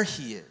know where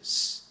he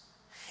is.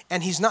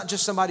 And he's not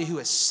just somebody who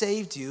has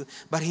saved you,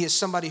 but he is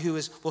somebody who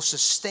will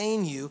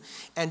sustain you.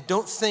 And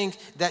don't think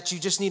that you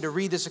just need to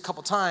read this a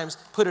couple times,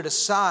 put it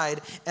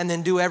aside, and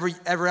then do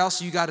ever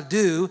else you got to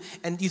do.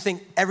 And you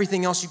think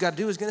everything else you got to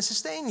do is going to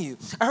sustain you.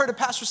 I heard a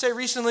pastor say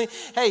recently,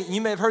 hey,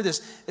 you may have heard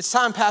this, it's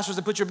time, pastors,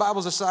 to put your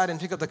Bibles aside and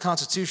pick up the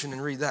Constitution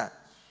and read that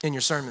in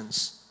your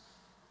sermons.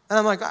 And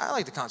I'm like, I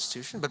like the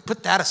Constitution, but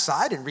put that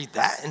aside and read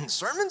that in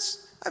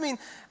sermons? I mean,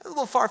 a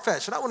little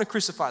far-fetched, and I want to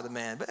crucify the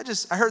man. But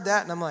I heard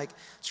that, and I'm like,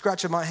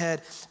 scratching my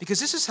head, because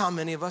this is how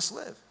many of us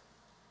live.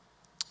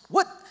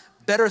 What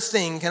better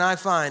thing can I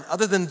find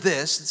other than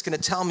this that's going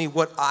to tell me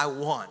what I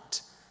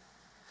want?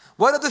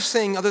 What other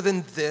thing other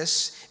than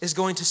this is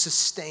going to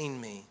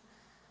sustain me?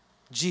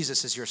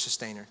 Jesus is your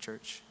sustainer,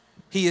 church.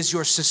 He is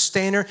your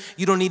sustainer.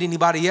 You don't need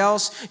anybody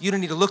else. You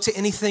don't need to look to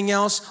anything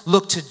else.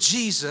 Look to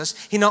Jesus.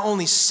 He not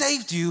only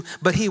saved you,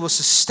 but he will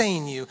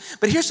sustain you.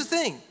 But here's the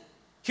thing.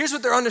 Here's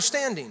what they're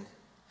understanding,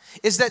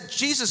 is that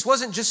Jesus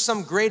wasn't just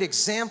some great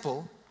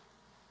example,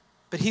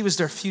 but he was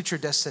their future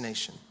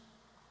destination.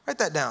 Write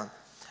that down.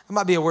 That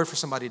might be a word for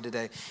somebody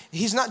today.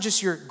 He's not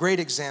just your great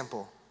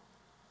example.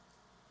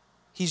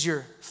 He's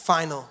your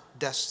final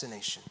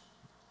destination.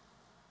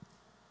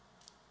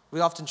 We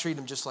often treat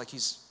him just like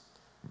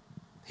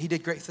he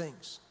did great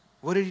things.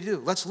 What did he do?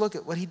 Let's look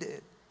at what he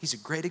did. He's a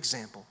great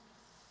example.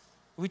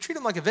 We treat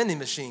him like a vending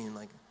machine,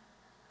 like,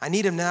 I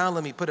need him now,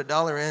 let me put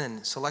 $1 in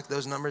and select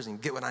those numbers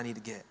and get what I need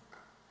to get.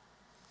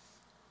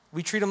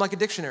 We treat him like a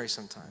dictionary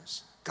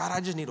sometimes. God, I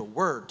just need a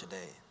word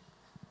today.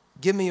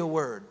 Give me a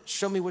word.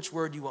 Show me which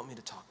word you want me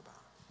to talk about.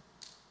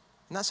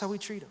 And that's how we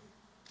treat him.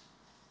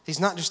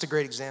 He's not just a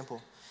great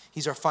example.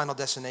 He's our final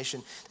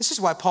destination. This is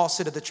why Paul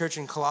said to the church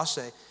in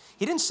Colossae,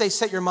 he didn't say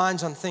set your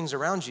minds on things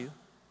around you,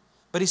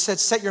 but he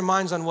said set your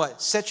minds on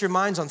what? Set your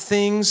minds on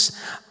things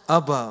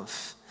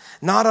above.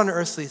 Not on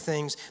earthly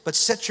things, but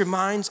set your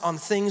minds on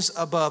things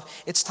above.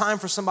 It's time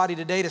for somebody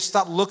today to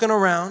stop looking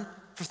around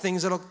for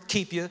things that'll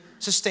keep you,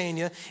 sustain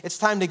you. It's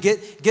time to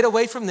get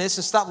away from this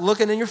and stop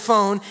looking in your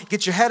phone.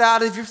 Get your head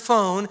out of your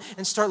phone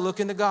and start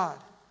looking to God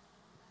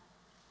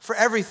for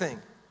everything.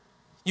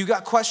 You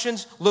got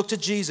questions? Look to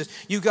Jesus.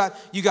 You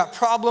got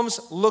problems?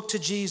 Look to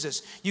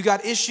Jesus. You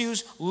got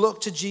issues? Look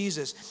to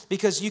Jesus.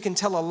 Because you can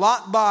tell a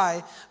lot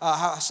by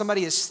how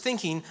somebody is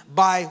thinking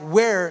by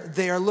where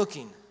they are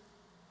looking.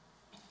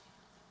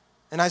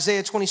 And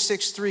Isaiah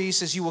 26:3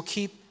 says, you will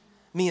keep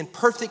me in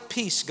perfect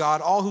peace,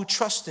 God, all who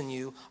trust in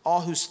you,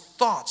 all whose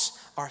thoughts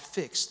are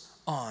fixed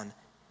on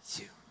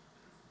you.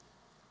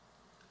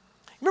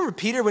 Remember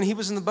Peter when he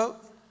was in the boat?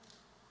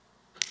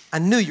 I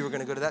knew you were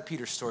going to go to that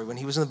Peter story when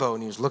he was in the boat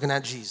and he was looking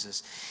at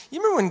Jesus.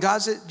 You remember when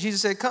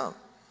Jesus said, come?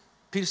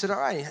 Peter said, all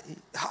right. He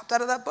hopped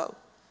out of that boat.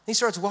 And he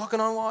starts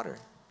walking on water.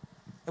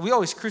 And we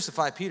always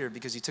crucify Peter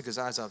because he took his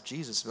eyes off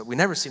Jesus, but we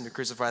never seem to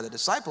crucify the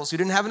disciples who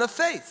didn't have enough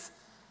faith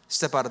to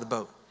step out of the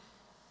boat.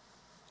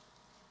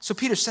 So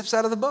Peter steps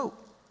out of the boat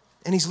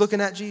and he's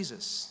looking at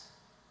Jesus.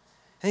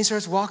 And he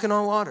starts walking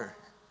on water.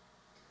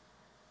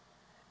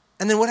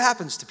 And then what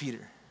happens to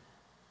Peter?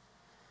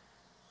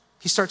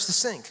 He starts to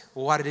sink.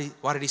 Well, why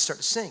did he start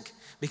to sink?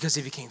 Because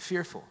he became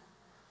fearful.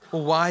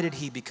 Well, why did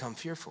he become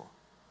fearful?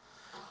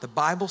 The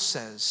Bible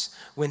says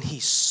when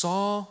he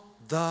saw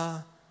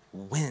the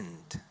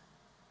wind,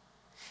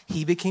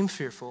 he became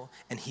fearful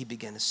and he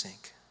began to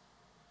sink.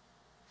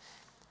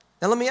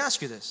 Now let me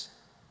ask you this.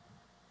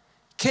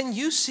 Can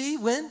you see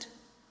wind?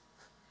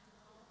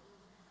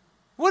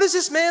 What is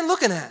this man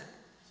looking at?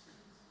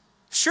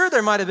 Sure,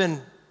 there might have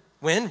been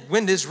wind.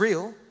 Wind is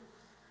real.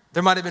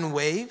 There might have been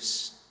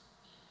waves.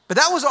 But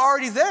that was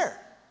already there.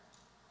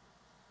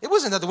 It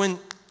wasn't that the wind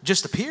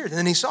just appeared and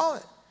then he saw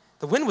it.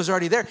 The wind was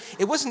already there.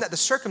 It wasn't that the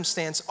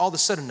circumstance all of a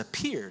sudden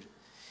appeared.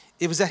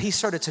 It was that he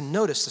started to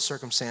notice the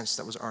circumstance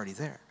that was already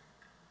there.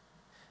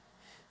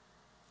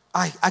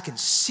 I can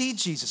see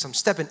Jesus. I'm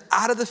stepping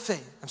out of the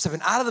faith. I'm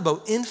stepping out of the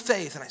boat in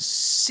faith, and I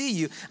see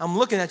you. I'm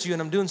looking at you,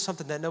 and I'm doing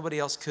something that nobody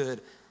else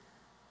could.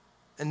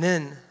 And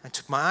then I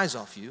took my eyes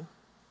off you,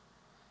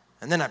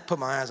 and then I put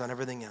my eyes on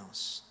everything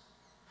else.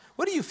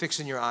 What are you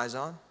fixing your eyes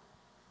on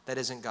that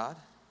isn't God?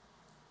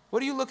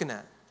 What are you looking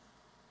at?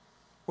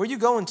 Where are you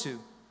going to?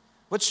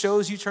 What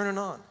shows you turning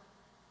on?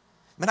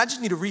 Man, I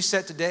just need a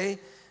reset today.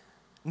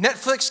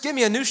 Netflix, give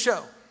me a new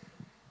show.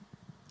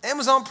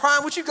 Amazon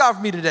Prime, what you got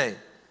for me today?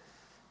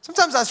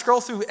 Sometimes I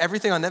scroll through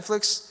everything on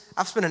Netflix.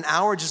 I've spent an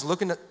hour just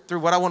looking through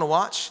what I want to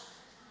watch.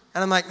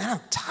 And I'm like, man, I'm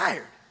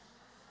tired.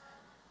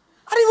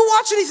 I didn't even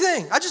watch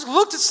anything. I just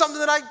looked at something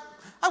that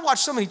I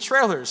watched so many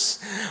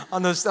trailers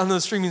on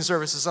those streaming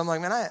services. I'm like,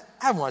 man, I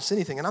haven't watched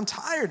anything, and I'm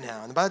tired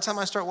now. And by the time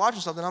I start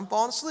watching something, I'm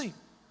falling asleep.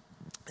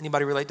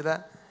 Anybody relate to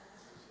that?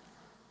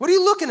 What are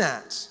you looking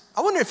at?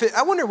 I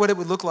wonder what it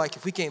would look like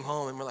if we came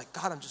home and we're like,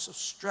 God, I'm just so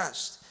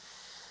stressed.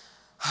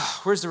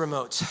 Where's the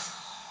remote?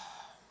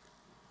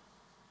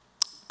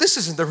 This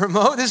isn't the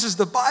remote. This is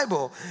the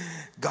Bible.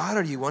 God,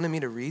 are you wanting me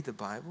to read the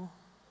Bible?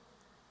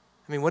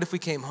 I mean, what if we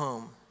came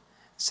home,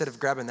 instead of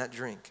grabbing that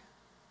drink,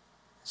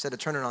 instead of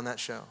turning on that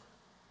show,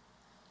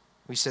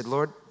 we said,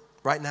 Lord,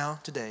 right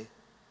now, today,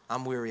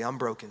 I'm weary, I'm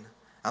broken,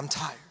 I'm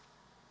tired.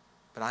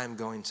 but I am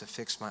going to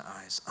fix my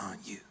eyes on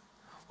you.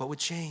 What would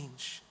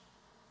change?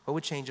 What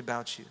would change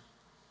about you?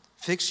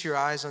 Fix your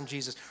eyes on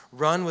Jesus.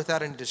 Run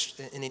without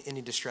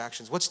any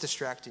distractions. What's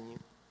distracting you?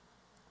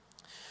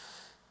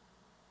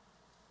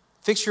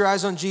 Fix your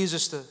eyes on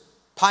Jesus, the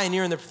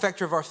pioneer and the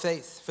perfecter of our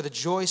faith. For the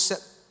joy set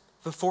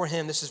before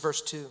him, this is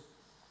verse 2.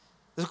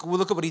 Look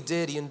at what he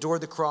did. He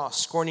endured the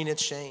cross, scorning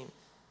its shame.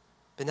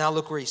 But now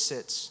look where he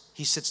sits.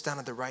 He sits down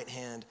at the right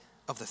hand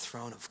of the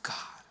throne of God.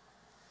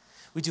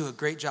 We do a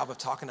great job of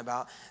talking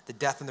about the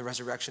death and the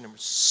resurrection, and we're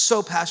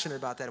so passionate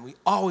about that, and we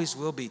always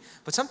will be.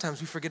 But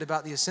sometimes we forget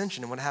about the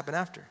ascension and what happened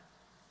after.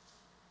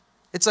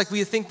 It's like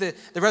we think that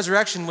the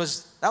resurrection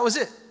that was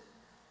it.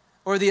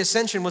 Or the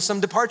ascension was some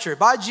departure.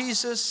 Bye,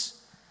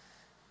 Jesus.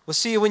 We'll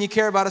see you when you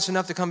care about us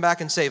enough to come back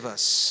and save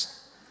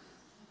us.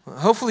 Well,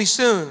 hopefully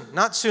soon.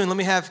 Not soon. Let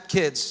me have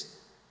kids.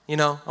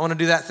 I want to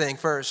do that thing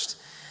first.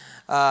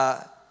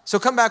 So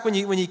come back when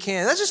you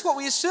can. That's just what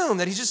we assume,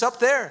 that he's just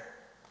up there.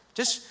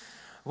 Just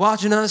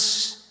watching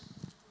us,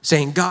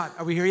 saying, God,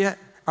 are we here yet?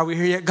 Are we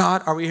here yet,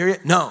 God? Are we here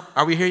yet? No.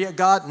 Are we here yet,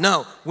 God?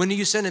 No. When are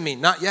you sending me?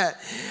 Not yet.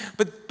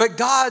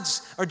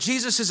 But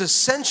Jesus'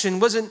 ascension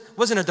wasn't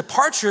a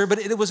departure, but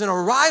it was an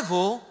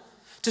arrival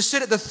to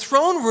sit at the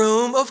throne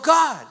room of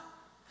God.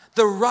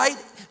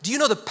 Do you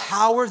know the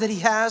power that he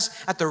has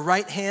at the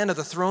right hand of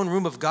the throne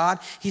room of God?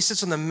 He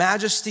sits on the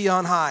majesty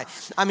on high.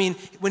 I mean,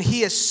 when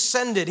he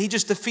ascended, he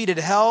just defeated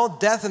hell,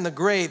 death, and the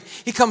grave.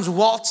 He comes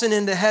waltzing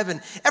into heaven.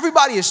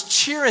 Everybody is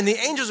cheering. The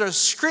angels are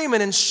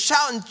screaming and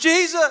shouting,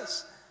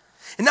 Jesus.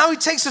 And now he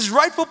takes his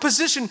rightful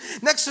position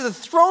next to the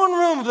throne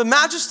room of the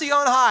majesty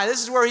on high.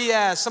 This is where he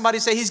has. Somebody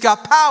say he's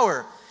got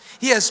power.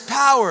 He has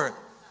power.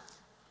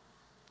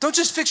 Don't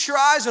just fix your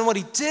eyes on what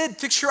he did.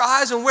 Fix your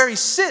eyes on where he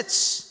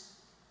sits.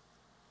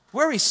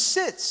 Where he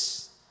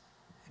sits.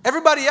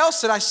 Everybody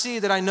else that I see,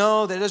 that I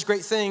know, that does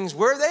great things,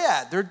 where are they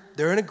at?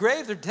 They're in a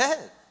grave. They're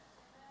dead.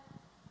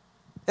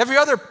 Every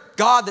other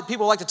God that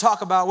people like to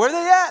talk about, where are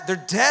they at?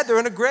 They're dead. They're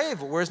in a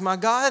grave. Well, where's my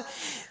God?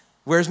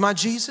 Where's my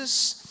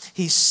Jesus?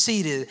 He's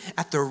seated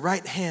at the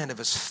right hand of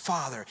his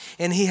Father,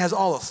 and he has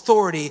all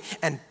authority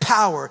and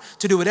power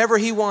to do whatever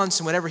he wants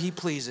and whatever he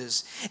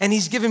pleases. And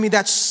he's given me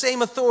that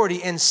same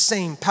authority and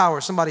same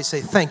power. Somebody say,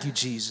 thank you,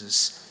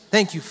 Jesus.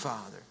 Thank you,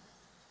 Father.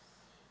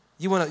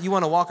 You want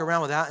to walk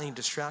around without any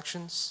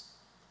distractions?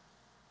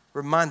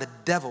 Remind the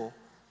devil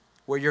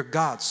where your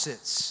God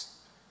sits.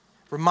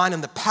 Remind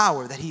him the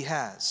power that he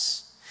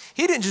has.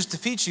 He didn't just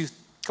defeat you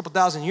a couple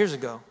thousand years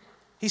ago.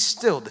 He's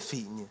still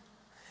defeating you.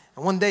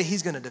 And one day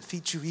he's going to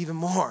defeat you even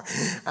more.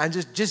 And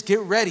just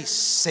get ready,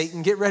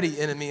 Satan. Get ready,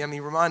 enemy.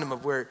 Remind him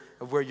of where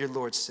your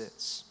Lord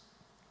sits.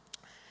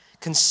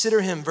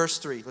 Consider him, verse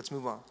 3. Let's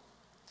move on.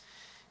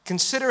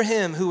 Consider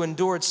him who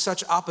endured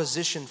such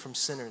opposition from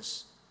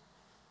sinners,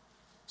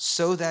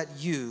 so that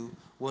you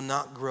will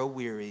not grow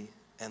weary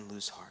and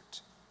lose heart.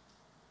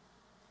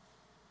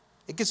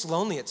 It gets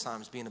lonely at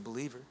times being a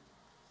believer.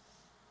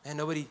 Man,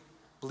 nobody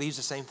believes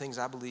the same things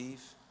I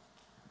believe.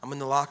 I'm in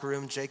the locker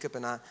room, Jacob,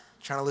 and I'm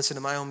trying to listen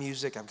to my own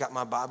music. I've got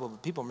my Bible,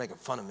 but people are making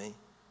fun of me.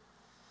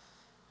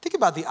 Think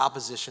about the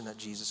opposition that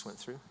Jesus went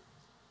through.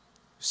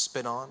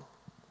 Spit on,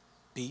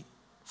 beat,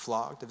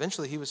 flogged.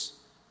 Eventually, he was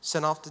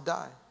sent off to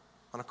die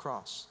on a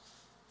cross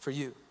for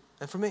you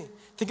and for me.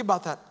 Think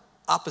about that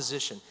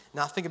opposition.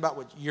 Now think about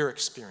what you're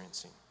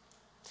experiencing.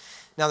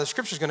 Now the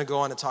scripture is going to go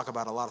on to talk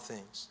about a lot of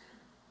things.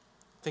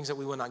 Things that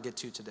we will not get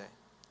to today.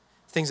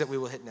 Things that we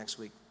will hit next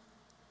week.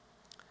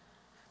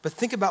 But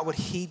think about what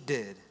he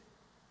did.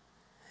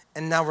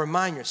 And now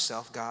remind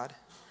yourself, God,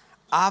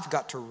 I've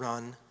got to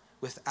run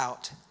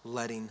without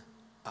letting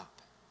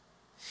up.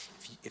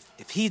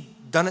 If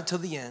he'd done it till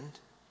the end,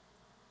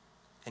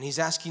 and he's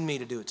asking me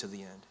to do it till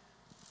the end,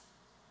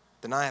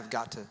 then I have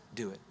got to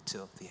do it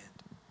till the end.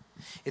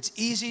 It's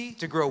easy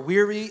to grow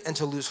weary and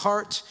to lose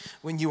heart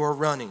when you are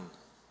running.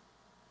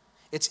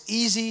 It's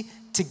easy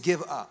to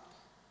give up,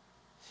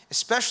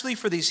 especially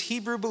for these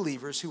Hebrew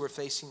believers who are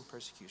facing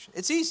persecution.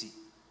 It's easy.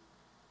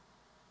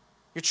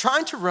 You're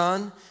trying to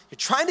run, you're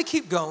trying to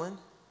keep going,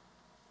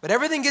 but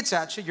everything gets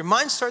at you. Your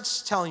mind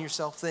starts telling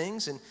yourself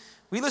things, and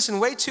we listen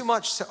way too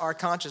much to our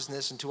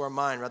consciousness and to our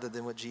mind rather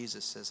than what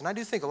Jesus says. And I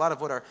do think a lot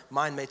of what our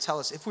mind may tell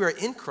us, if we are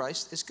in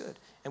Christ, is good,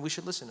 and we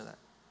should listen to that.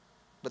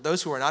 But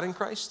those who are not in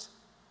Christ,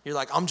 you're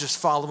like, I'm just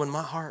following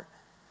my heart.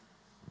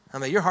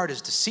 Your heart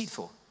is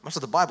deceitful. That's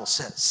what the Bible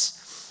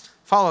says.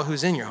 Follow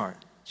who's in your heart,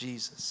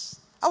 Jesus.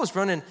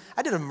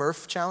 I did a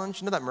Murph challenge.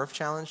 You know that Murph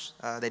challenge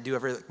they do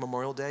every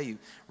Memorial Day? You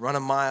run a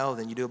mile,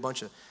 then you do a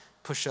bunch of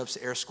push-ups,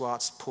 air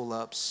squats,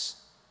 pull-ups,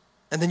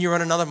 and then you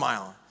run another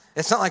mile.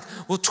 It's not like,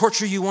 we'll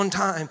torture you one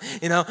time,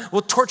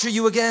 we'll torture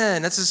you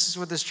again. This is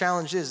what this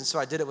challenge is. And so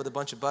I did it with a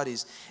bunch of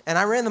buddies, and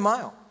I ran the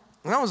mile.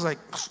 And I was like,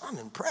 I'm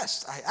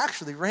impressed. I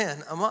actually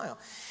ran a mile.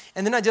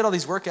 And then I did all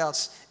these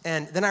workouts,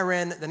 and then I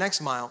ran the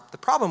next mile. The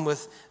problem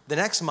with the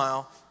next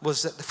mile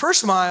was that the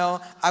first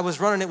mile, I was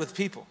running it with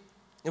people.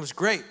 It was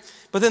great.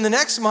 But then the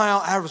next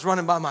mile, I was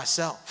running by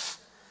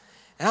myself.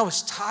 And I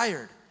was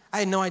tired. I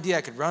had no idea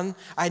I could run.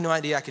 I had no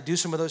idea I could do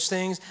some of those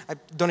things. I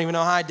don't even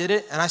know how I did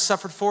it, and I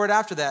suffered for it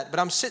after that. But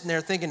I'm sitting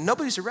there thinking,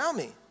 nobody's around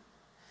me.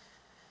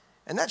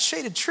 And that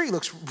shaded tree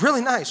looks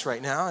really nice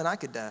right now, and I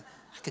could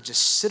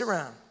just sit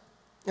around.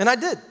 And I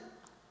did.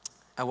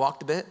 I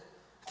walked a bit.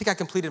 I think I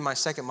completed my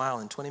second mile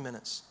in 20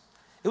 minutes.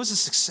 It was a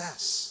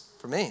success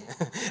for me,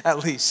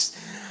 at least.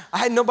 I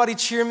had nobody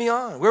cheer me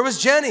on. Where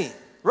was Jenny?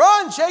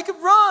 Run, Jacob,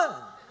 run.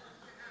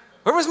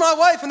 Where was my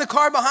wife in the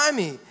car behind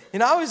me?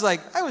 I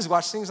always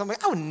watch things. I'm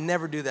like, I would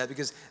never do that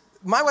because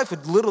my wife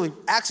would literally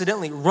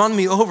accidentally run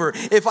me over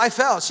if I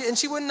fell.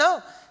 She wouldn't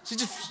know. She'd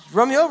just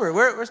run me over.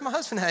 Where's my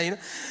husband at?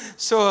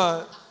 So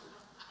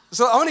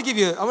I want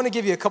to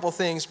give you a couple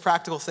things,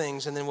 practical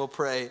things, and then we'll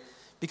pray.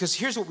 Because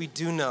here's what we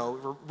do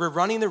know. We're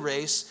running the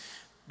race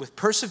with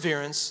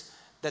perseverance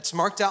that's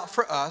marked out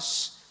for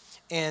us.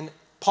 And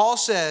Paul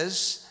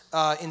says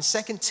in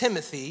 2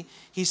 Timothy,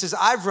 he says,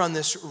 I've run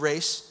this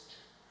race.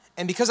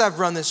 And because I've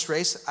run this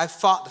race, I've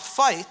fought the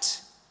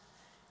fight,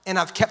 and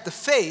I've kept the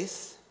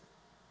faith.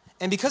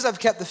 And because I've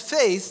kept the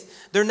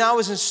faith, there now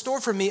is in store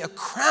for me a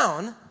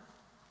crown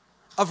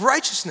of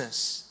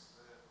righteousness,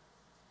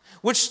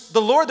 which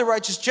the Lord, the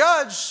righteous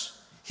judge,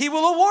 he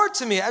will award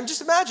to me. I'm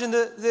just imagine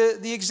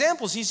the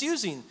examples he's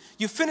using.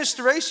 You finish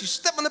the race, you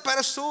step on the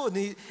pedestal,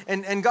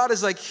 and God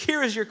is like,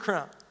 here is your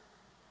crown.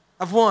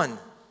 I've won.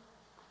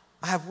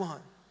 I have won.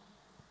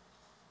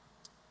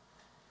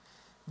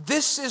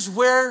 This is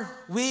where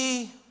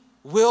we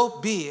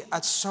will be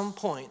at some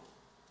point.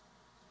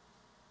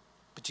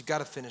 But you got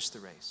to finish the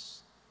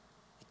race.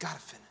 You got to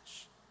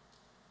finish.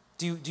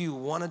 Do you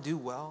want to do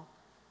well?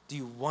 Do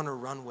you want to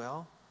run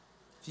well?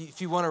 If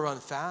you want to run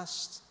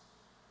fast,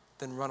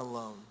 then run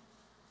alone.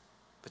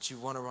 But you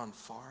want to run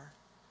far,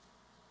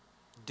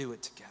 do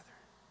it together.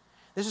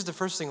 This is the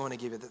first thing I want to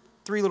give you. The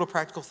 3 little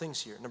practical things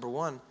here. Number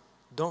 1,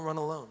 don't run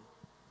alone.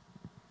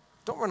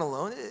 Don't run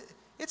alone.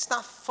 It's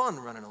not fun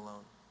running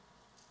alone.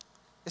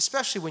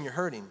 Especially when you're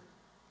hurting.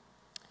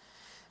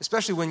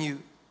 Especially when you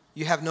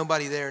have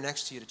nobody there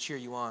next to you to cheer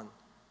you on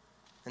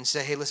and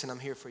say, hey, listen, I'm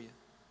here for you.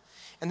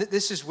 And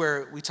this is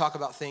where we talk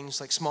about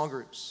things like small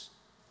groups.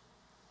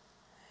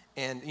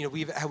 And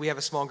we have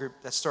a small group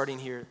that's starting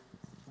here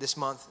this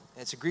month.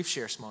 And it's a grief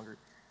share small group.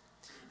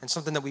 And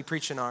something that we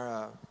preach in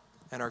our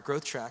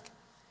growth track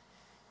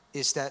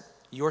is that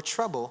your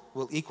trouble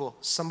will equal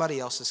somebody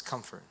else's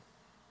comfort.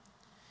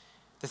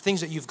 The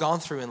things that you've gone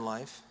through in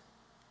life,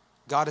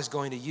 God is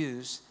going to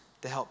use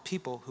to help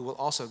people who will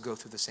also go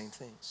through the same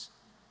things.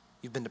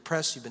 You've been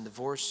depressed, you've been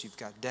divorced, you've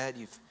got debt,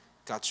 you've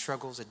got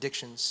struggles,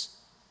 addictions.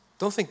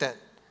 Don't think that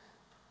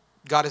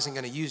God isn't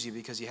going to use you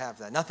because you have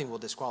that. Nothing will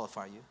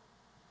disqualify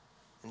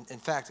you. In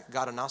fact,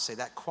 God will now say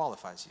that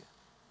qualifies you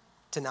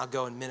to now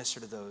go and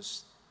minister to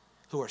those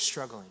who are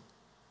struggling.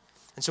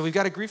 And so we've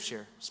got a grief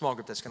share small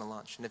group that's going to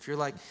launch. And if you're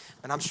like,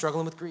 man, I'm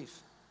struggling with grief,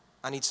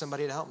 I need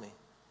somebody to help me.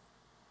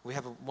 We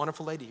have a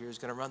wonderful lady here who's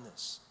going to run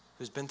this,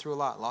 who's been through a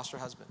lot, lost her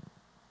husband,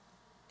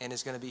 and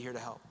is going to be here to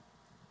help.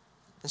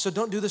 And so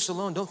don't do this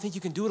alone. Don't think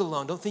you can do it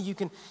alone. Don't think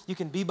you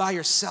can be by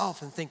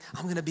yourself and think,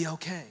 I'm going to be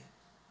okay.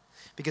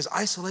 Because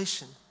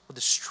isolation will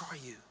destroy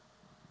you.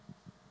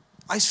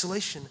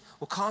 Isolation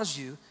will cause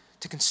you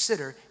to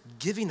consider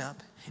giving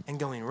up and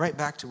going right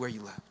back to where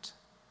you left.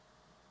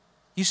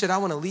 You said, I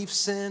want to leave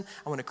sin.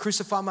 I want to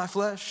crucify my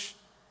flesh.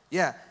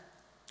 Yeah,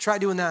 try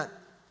doing that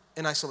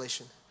in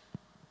isolation.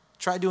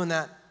 Try doing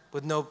that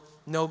with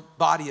no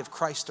body of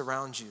Christ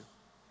around you.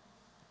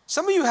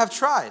 Some of you have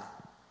tried,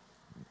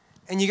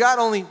 and you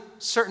only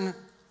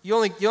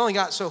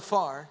got so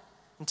far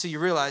until you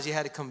realized you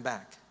had to come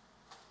back.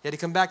 You had to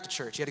come back to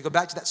church. You had to go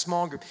back to that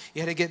small group.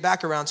 You had to get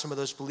back around some of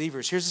those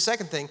believers. Here's the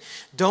second thing.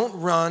 Don't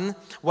run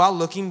while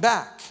looking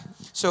back.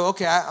 So,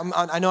 okay,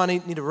 I know I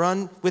need to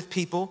run with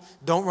people.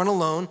 Don't run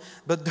alone,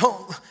 but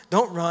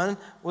don't run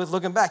with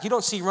looking back. You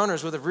don't see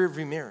runners with a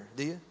rearview mirror,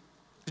 do you?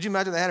 Could you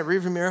imagine they had a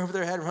rearview mirror over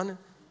their head running?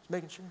 Just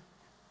making sure.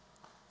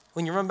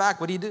 When you run back,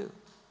 what do?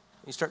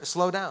 You start to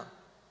slow down.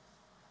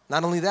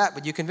 Not only that,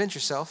 but you convince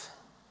yourself,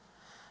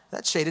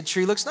 that shaded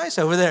tree looks nice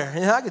over there.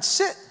 I could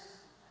sit.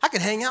 I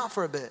could hang out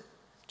for a bit.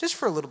 Just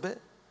for a little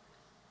bit.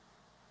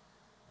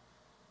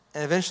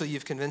 And eventually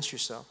you've convinced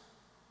yourself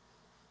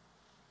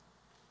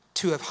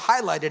to have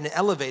highlighted and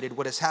elevated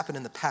what has happened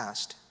in the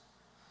past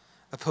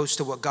opposed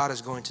to what God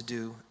is going to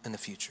do in the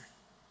future.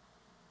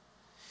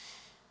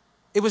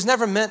 It was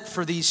never meant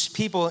for these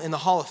people in the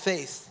hall of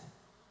faith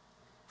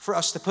for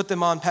us to put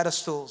them on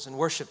pedestals and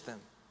worship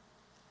them.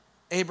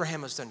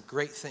 Abraham has done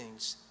great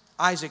things.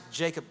 Isaac,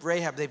 Jacob,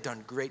 Rahab, they've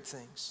done great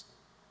things.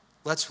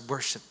 Let's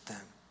worship them.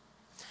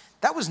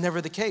 That was never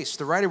the case.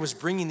 The writer was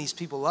bringing these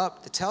people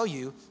up to tell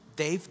you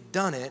they've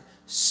done it,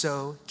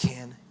 so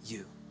can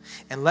you.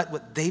 And let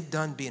what they've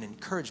done be an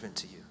encouragement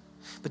to you.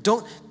 But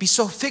don't be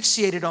so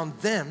fixated on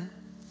them,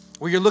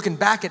 where you're looking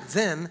back at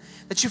them,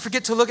 that you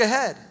forget to look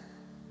ahead.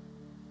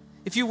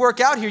 If you work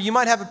out here, you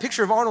might have a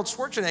picture of Arnold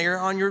Schwarzenegger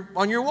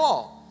on your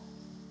wall.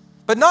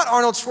 But not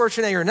Arnold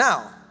Schwarzenegger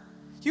now.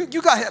 You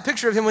got a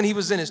picture of him when he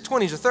was in his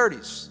 20s or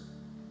 30s.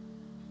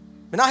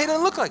 But now he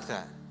doesn't look like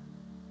that.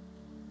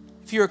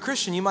 If you're a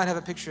Christian, you might have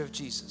a picture of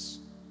Jesus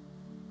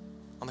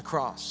on the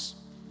cross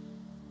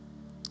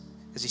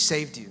as he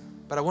saved you.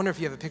 But I wonder if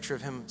you have a picture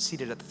of him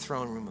seated at the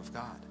throne room of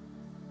God,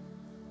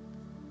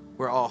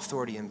 where all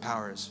authority and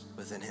power is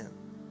within him.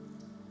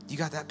 You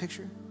got that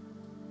picture?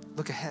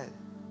 Look ahead.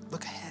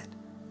 Look ahead.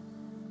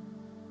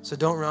 So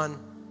don't run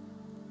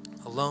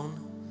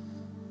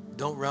alone.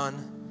 Don't run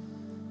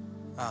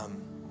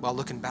while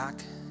looking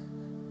back.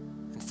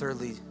 And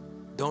thirdly,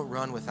 don't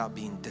run without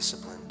being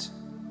disciplined.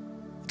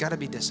 You got to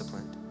be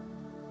disciplined.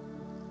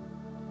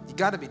 You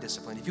got to be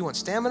disciplined. If you want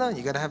stamina,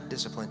 you got to have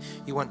discipline.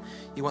 You want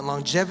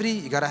longevity,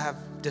 you got to have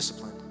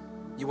discipline.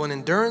 You want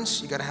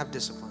endurance, you got to have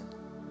discipline.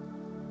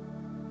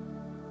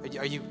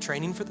 Are you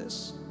training for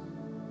this?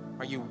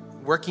 Are you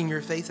working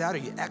your faith out? Are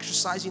you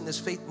exercising this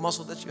faith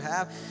muscle that you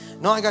have?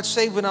 No, I got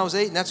saved when I was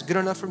 8 and that's good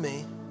enough for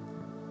me.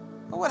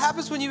 Well, what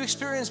happens when you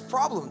experience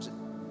problems,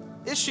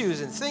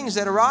 issues, and things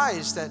that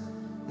arise that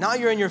now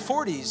you're in your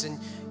 40s and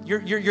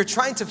you're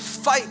trying to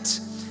fight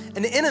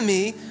an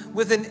enemy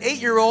with an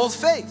 8-year-old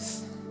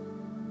faith?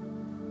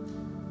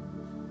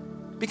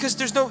 Because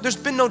there's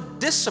been no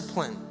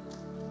discipline.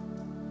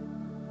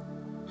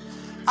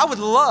 I would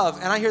love,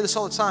 and I hear this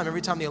all the time,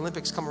 every time the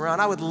Olympics come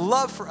around, I would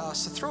love for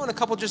us to throw in a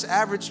couple just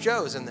average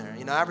Joes in there,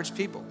 average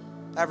people,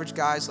 average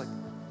guys, like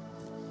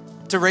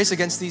to race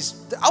against these.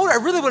 I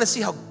really want to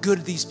see how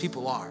good these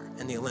people are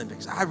in the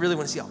Olympics. I really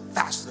want to see how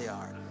fast they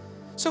are.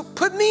 So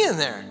put me in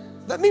there.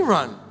 Let me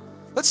run.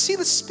 Let's see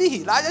the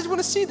speed. I just want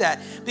to see that,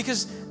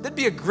 because that'd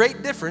be a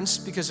great difference,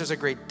 because there's a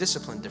great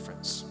discipline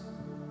difference.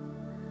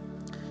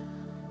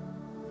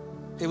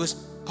 It was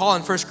Paul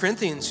in 1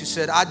 Corinthians who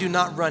said, I do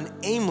not run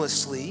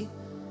aimlessly.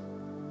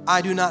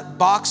 I do not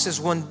box as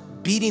one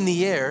beating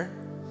the air.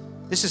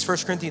 This is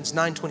 1 Corinthians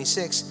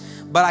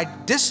 9:26. But I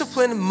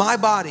discipline my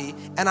body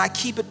and I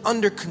keep it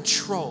under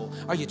control.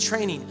 Are you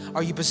training?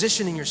 Are you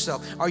positioning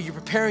yourself? Are you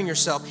preparing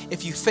yourself?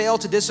 If you fail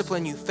to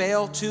discipline, you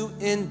fail to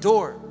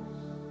endure.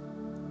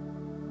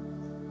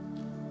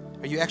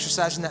 Are you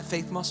exercising that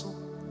faith muscle?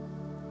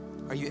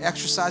 Are you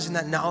exercising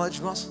that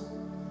knowledge muscle?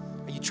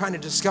 Are you trying to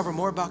discover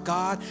more about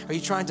God? Are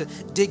you trying to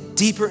dig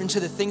deeper into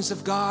the things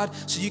of God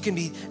so you can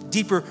be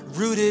deeper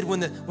rooted when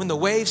the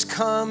waves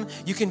come?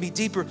 You can be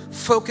deeper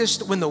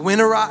focused when the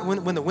wind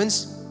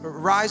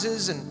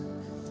rises.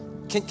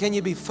 And can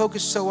you be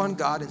focused so on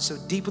God and so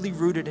deeply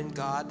rooted in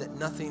God that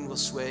nothing will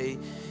sway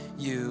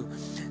you?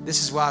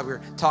 This is why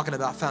we're talking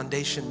about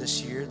foundation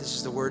this year. This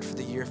is the word for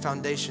the year,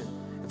 foundation.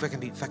 If I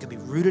can be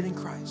rooted in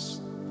Christ,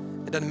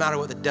 it doesn't matter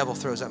what the devil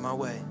throws at my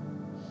way.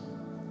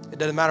 It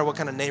doesn't matter what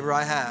kind of neighbor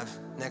I have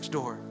next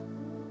door,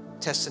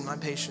 testing my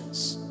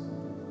patience.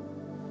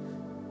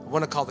 I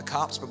want to call the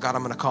cops, but God,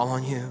 I'm going to call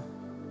on you.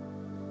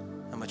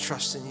 I'm going to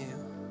trust in you.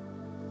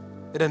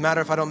 It doesn't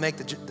matter if I don't make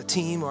the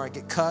team, or I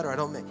get cut, or I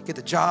don't get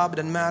the job. It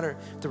doesn't matter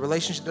if the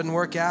relationship doesn't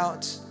work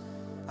out.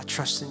 I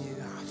trust in you.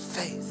 I have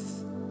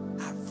faith.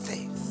 I have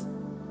faith.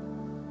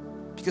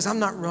 Because I'm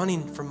not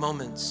running for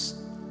moments.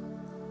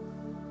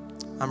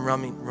 I'm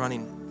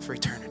running for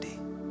eternity.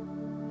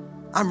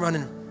 I'm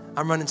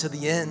running to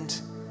the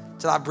end,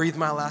 till I breathe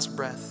my last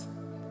breath.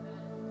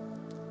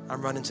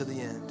 I'm running to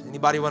the end.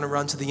 Anybody want to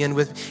run to the end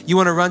with me? You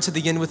want to run to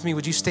the end with me?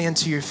 Would you stand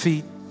to your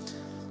feet?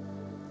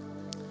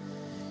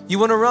 You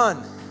want to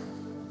run.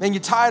 Man,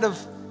 you're tired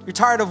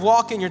of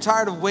walking, you're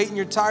tired of waiting,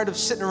 you're tired of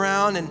sitting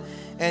around,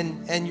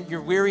 and you're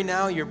weary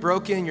now, you're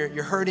broken,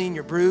 you're hurting,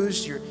 you're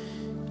bruised,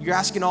 you're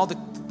asking all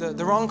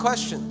the wrong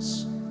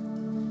questions.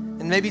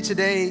 And maybe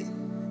today,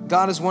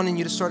 God is wanting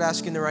you to start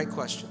asking the right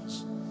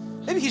questions.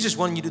 Maybe he's just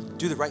wanting you to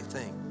do the right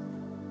thing.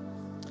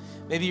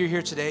 Maybe you're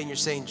here today and you're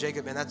saying,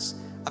 Jacob, man,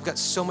 I've got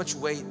so much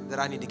weight that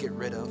I need to get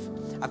rid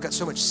of. I've got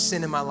so much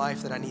sin in my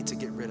life that I need to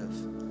get rid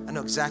of. I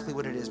know exactly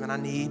what it is, man. I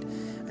need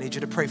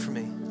you to pray for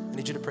me. I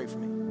need you to pray for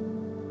me.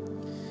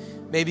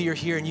 Maybe you're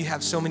here and you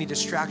have so many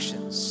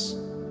distractions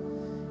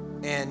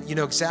and you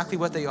know exactly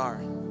what they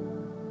are.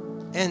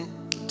 And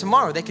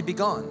tomorrow they could be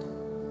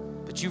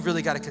gone, but you've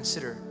really got to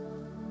consider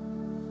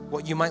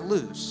what you might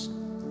lose.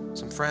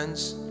 Some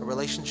friends, a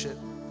relationship,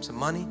 some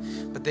money,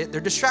 but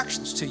they're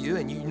distractions to you,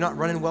 and you're not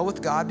running well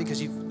with God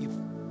because you've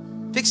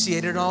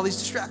fixated on all these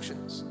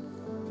distractions.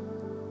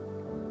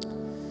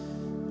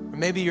 Or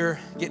maybe you're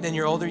getting in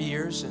your older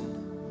years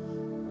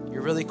and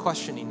you're really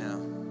questioning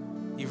now.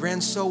 You've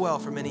ran so well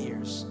for many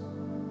years,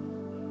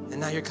 and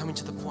now you're coming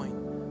to the point.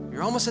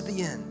 You're almost at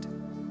the end.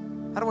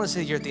 I don't want to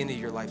say you're at the end of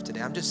your life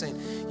today. I'm just saying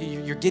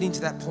you're getting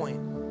to that point,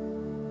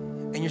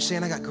 and you're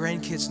saying, I got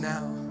grandkids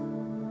now.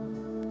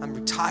 I'm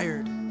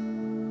retired.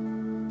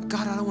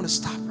 God, I don't want to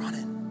stop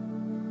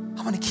running.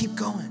 I want to keep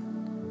going.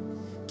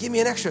 Give me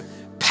an extra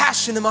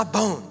passion in my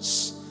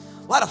bones.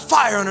 Light a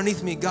fire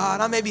underneath me, God.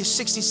 I may be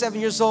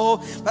 67 years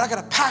old, but I got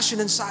a passion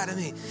inside of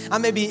me. I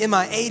may be in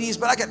my 80s,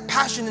 but I got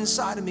passion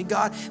inside of me,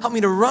 God. Help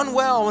me to run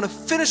well. I want to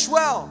finish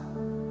well.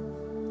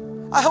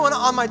 I want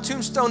on my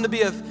tombstone to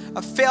be a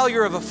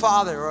failure of a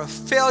father or a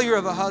failure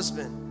of a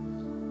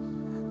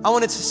husband. I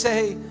want it to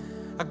say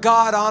a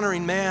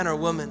God-honoring man or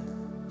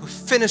woman who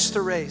finished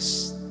the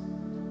race.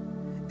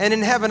 And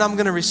in heaven, I'm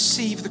going to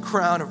receive the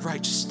crown of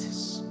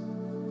righteousness.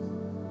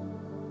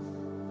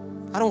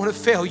 I don't want to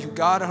fail you,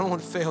 God. I don't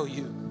want to fail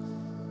you.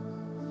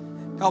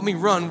 Help me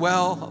run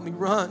well. Help me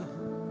run.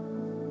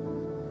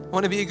 I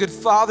want to be a good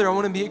father. I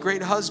want to be a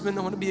great husband.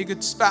 I want to be a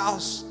good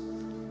spouse.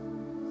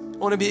 I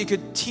want to be a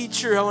good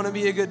teacher. I want to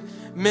be a good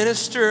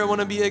minister. I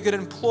want to be a good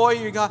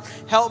employer. God,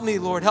 help me,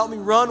 Lord. Help me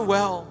run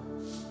well.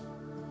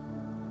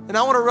 And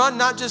I want to run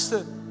not just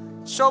to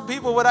show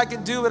people what I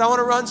can do, but I want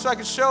to run so I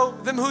can show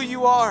them who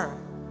you are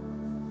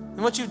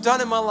and what you've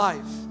done in my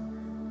life.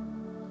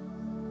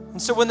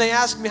 And so when they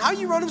ask me, how are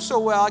you running so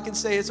well? I can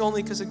say it's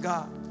only because of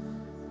God.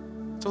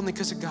 It's only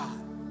because of God.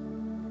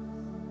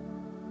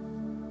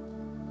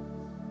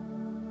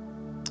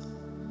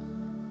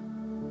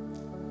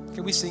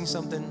 Can we sing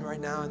something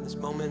right now in this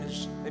moment?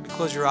 Just maybe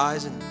close your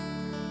eyes and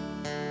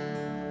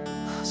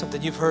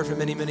something you've heard for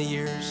many, many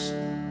years.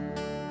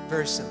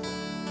 Very simple.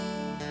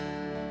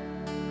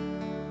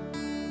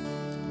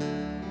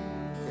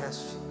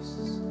 Yes,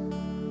 Jesus.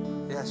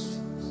 Yes,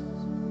 Jesus.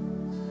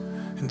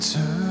 And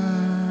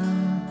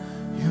turn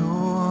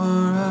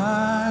your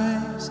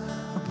eyes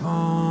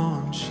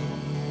upon Jesus.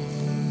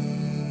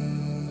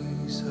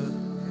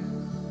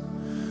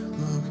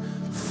 Look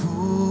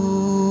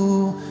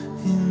full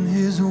in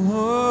His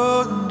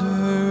wonderful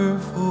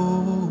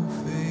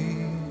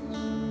face,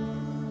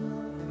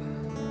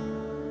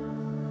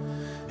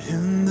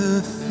 and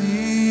the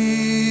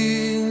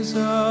things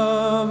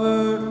of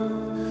earth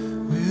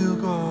will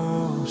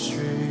go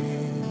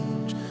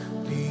strangely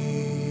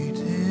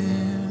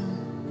dim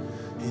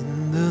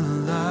in the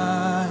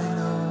light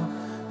of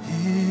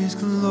His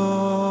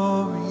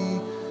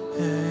glory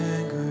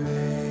and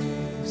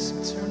grace.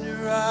 And turn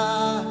your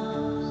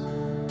eyes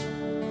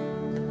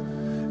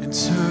and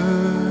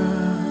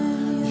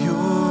turn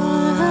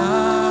your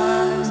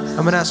eyes.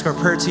 I'm going to ask our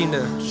prayer team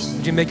to,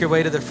 would you make your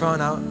way to the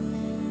front?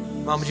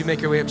 Mom, would you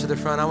make your way up to the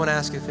front? I want to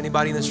ask if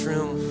anybody in this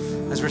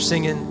room, as we're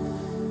singing,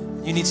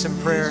 you need some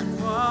prayer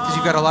because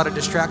you've got a lot of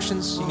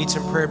distractions. You need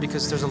some prayer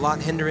because there's a lot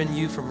hindering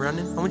you from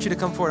running. I want you to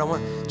come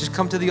forward. Just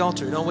come to the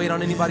altar. Don't wait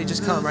on anybody.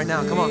 Just come right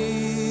now. Come on.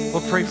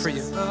 We'll pray for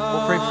you.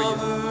 We'll pray for you.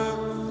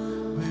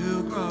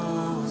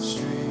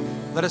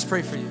 Let us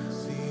pray for you.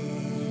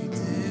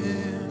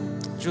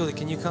 Julie,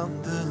 can you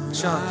come?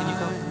 Sean, can you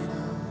come?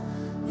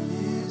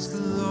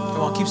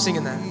 Come on, keep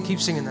singing that. Keep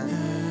singing that.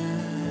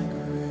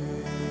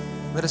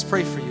 Let us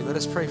pray for you. Let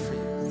us pray for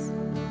you.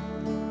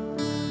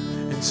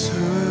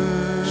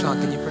 Sean,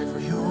 can you pray for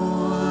you?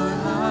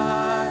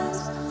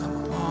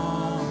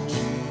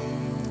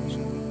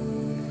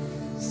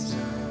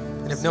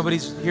 And if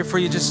nobody's here for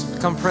you, just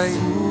come pray.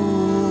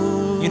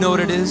 You know what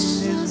it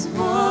is.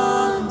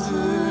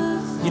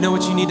 You know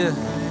what you need to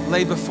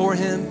lay before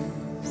Him.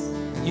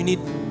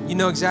 You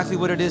know exactly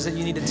what it is that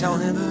you need to tell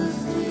Him.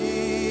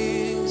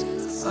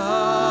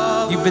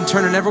 You've been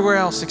turning everywhere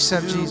else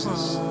except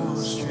Jesus.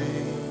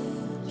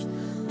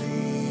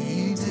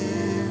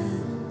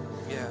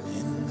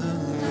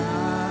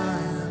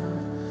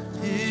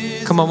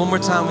 Come on, one more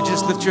time. Would you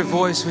just lift your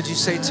voice? Would you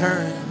say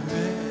turn?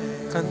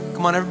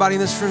 Come on, everybody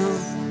in this room.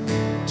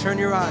 Turn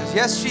your eyes.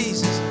 Yes,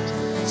 Jesus.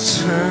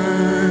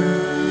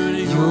 Turn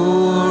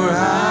your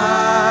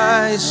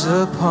eyes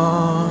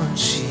upon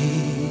Jesus.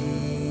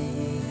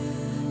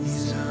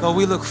 Lord,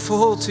 we look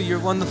full to your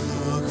wonderful,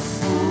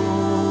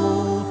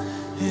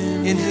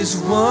 in His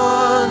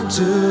wonderful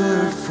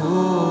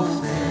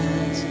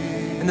face.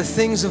 And the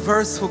things of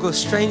earth will go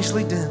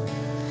strangely dim.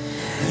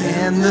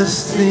 And the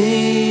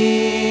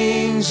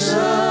things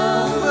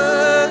of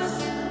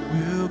earth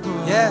will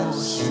go.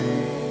 Yes.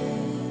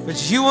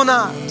 But you will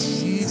not.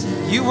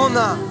 You will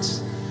not.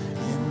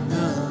 In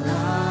the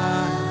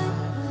light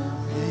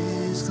of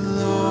His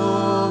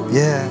glory.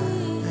 Yeah.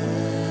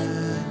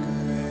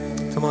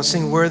 Come on,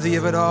 sing worthy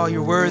of it all.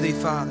 You're worthy,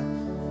 Father.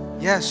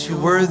 Yes,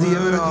 you're worthy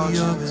of it all,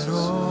 Jesus.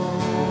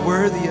 You're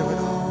worthy of it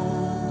all.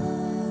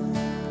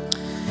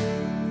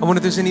 I wonder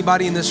if there's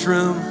anybody in this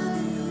room,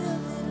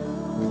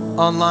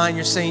 online,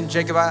 you're saying,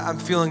 Jacob, I'm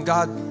feeling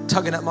God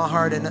tugging at my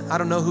heart, and I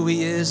don't know who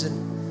He is,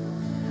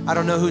 and I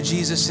don't know who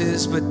Jesus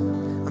is, but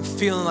I'm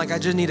feeling like I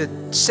just need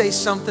to say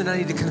something. I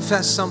need to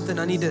confess something.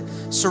 I need to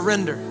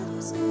surrender.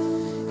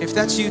 If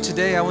that's you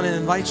today, I want to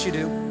invite you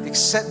to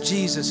accept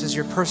Jesus as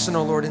your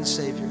personal Lord and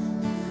Savior.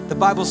 The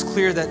Bible's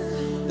clear that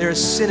there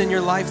is sin in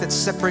your life that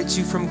separates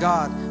you from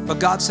God, but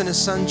God sent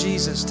His Son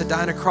Jesus to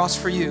die on a cross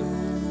for you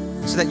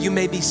so that you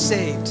may be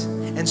saved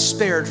and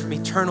spared from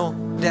eternal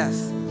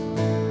death.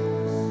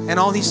 And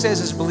all He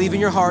says is believe in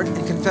your heart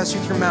and confess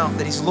with your mouth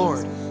that He's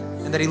Lord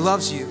and that He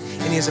loves you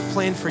and He has a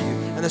plan for you.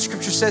 And the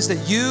scripture says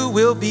that you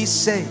will be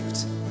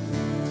saved.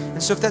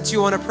 And so if that's you,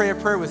 I want to pray a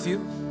prayer with you.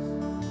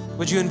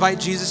 Would you invite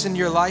Jesus into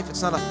your life?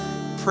 It's not a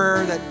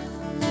prayer that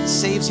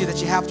saves you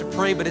that you have to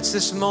pray, but it's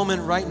this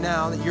moment right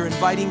now that you're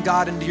inviting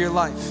God into your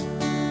life.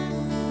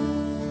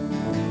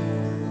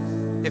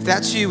 If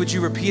that's you, would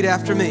you repeat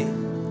after me?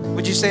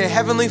 Would you say,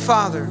 Heavenly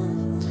Father,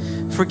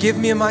 forgive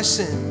me of my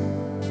sin.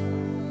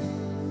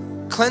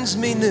 Cleanse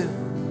me new.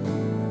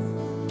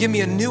 Give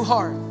me a new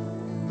heart,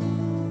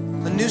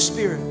 a new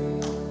spirit.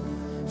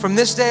 From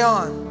this day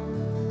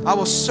on, I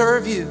will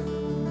serve you.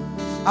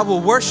 I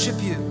will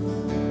worship you.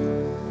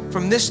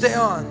 From this day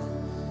on,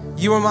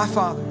 you are my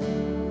Father,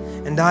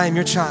 and I am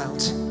your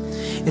child.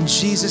 In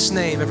Jesus'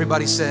 name,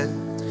 everybody said.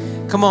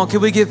 Come on,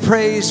 can we give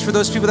praise for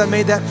those people that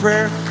made that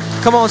prayer?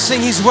 Come on, sing,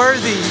 He's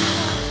worthy.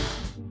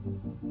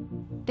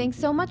 Thanks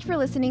so much for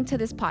listening to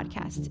this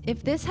podcast.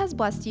 If this has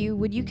blessed you,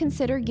 would you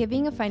consider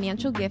giving a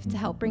financial gift to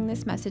help bring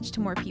this message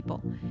to more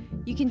people?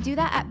 You can do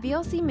that at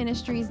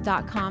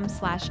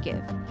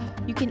vlcministries.com/give.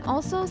 You can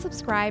also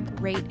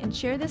subscribe, rate, and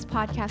share this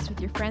podcast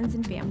with your friends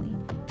and family.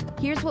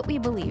 Here's what we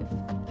believe: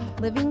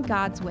 living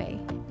God's way,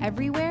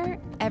 everywhere,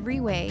 every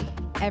way,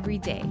 every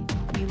day.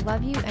 We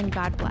love you and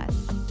God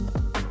bless.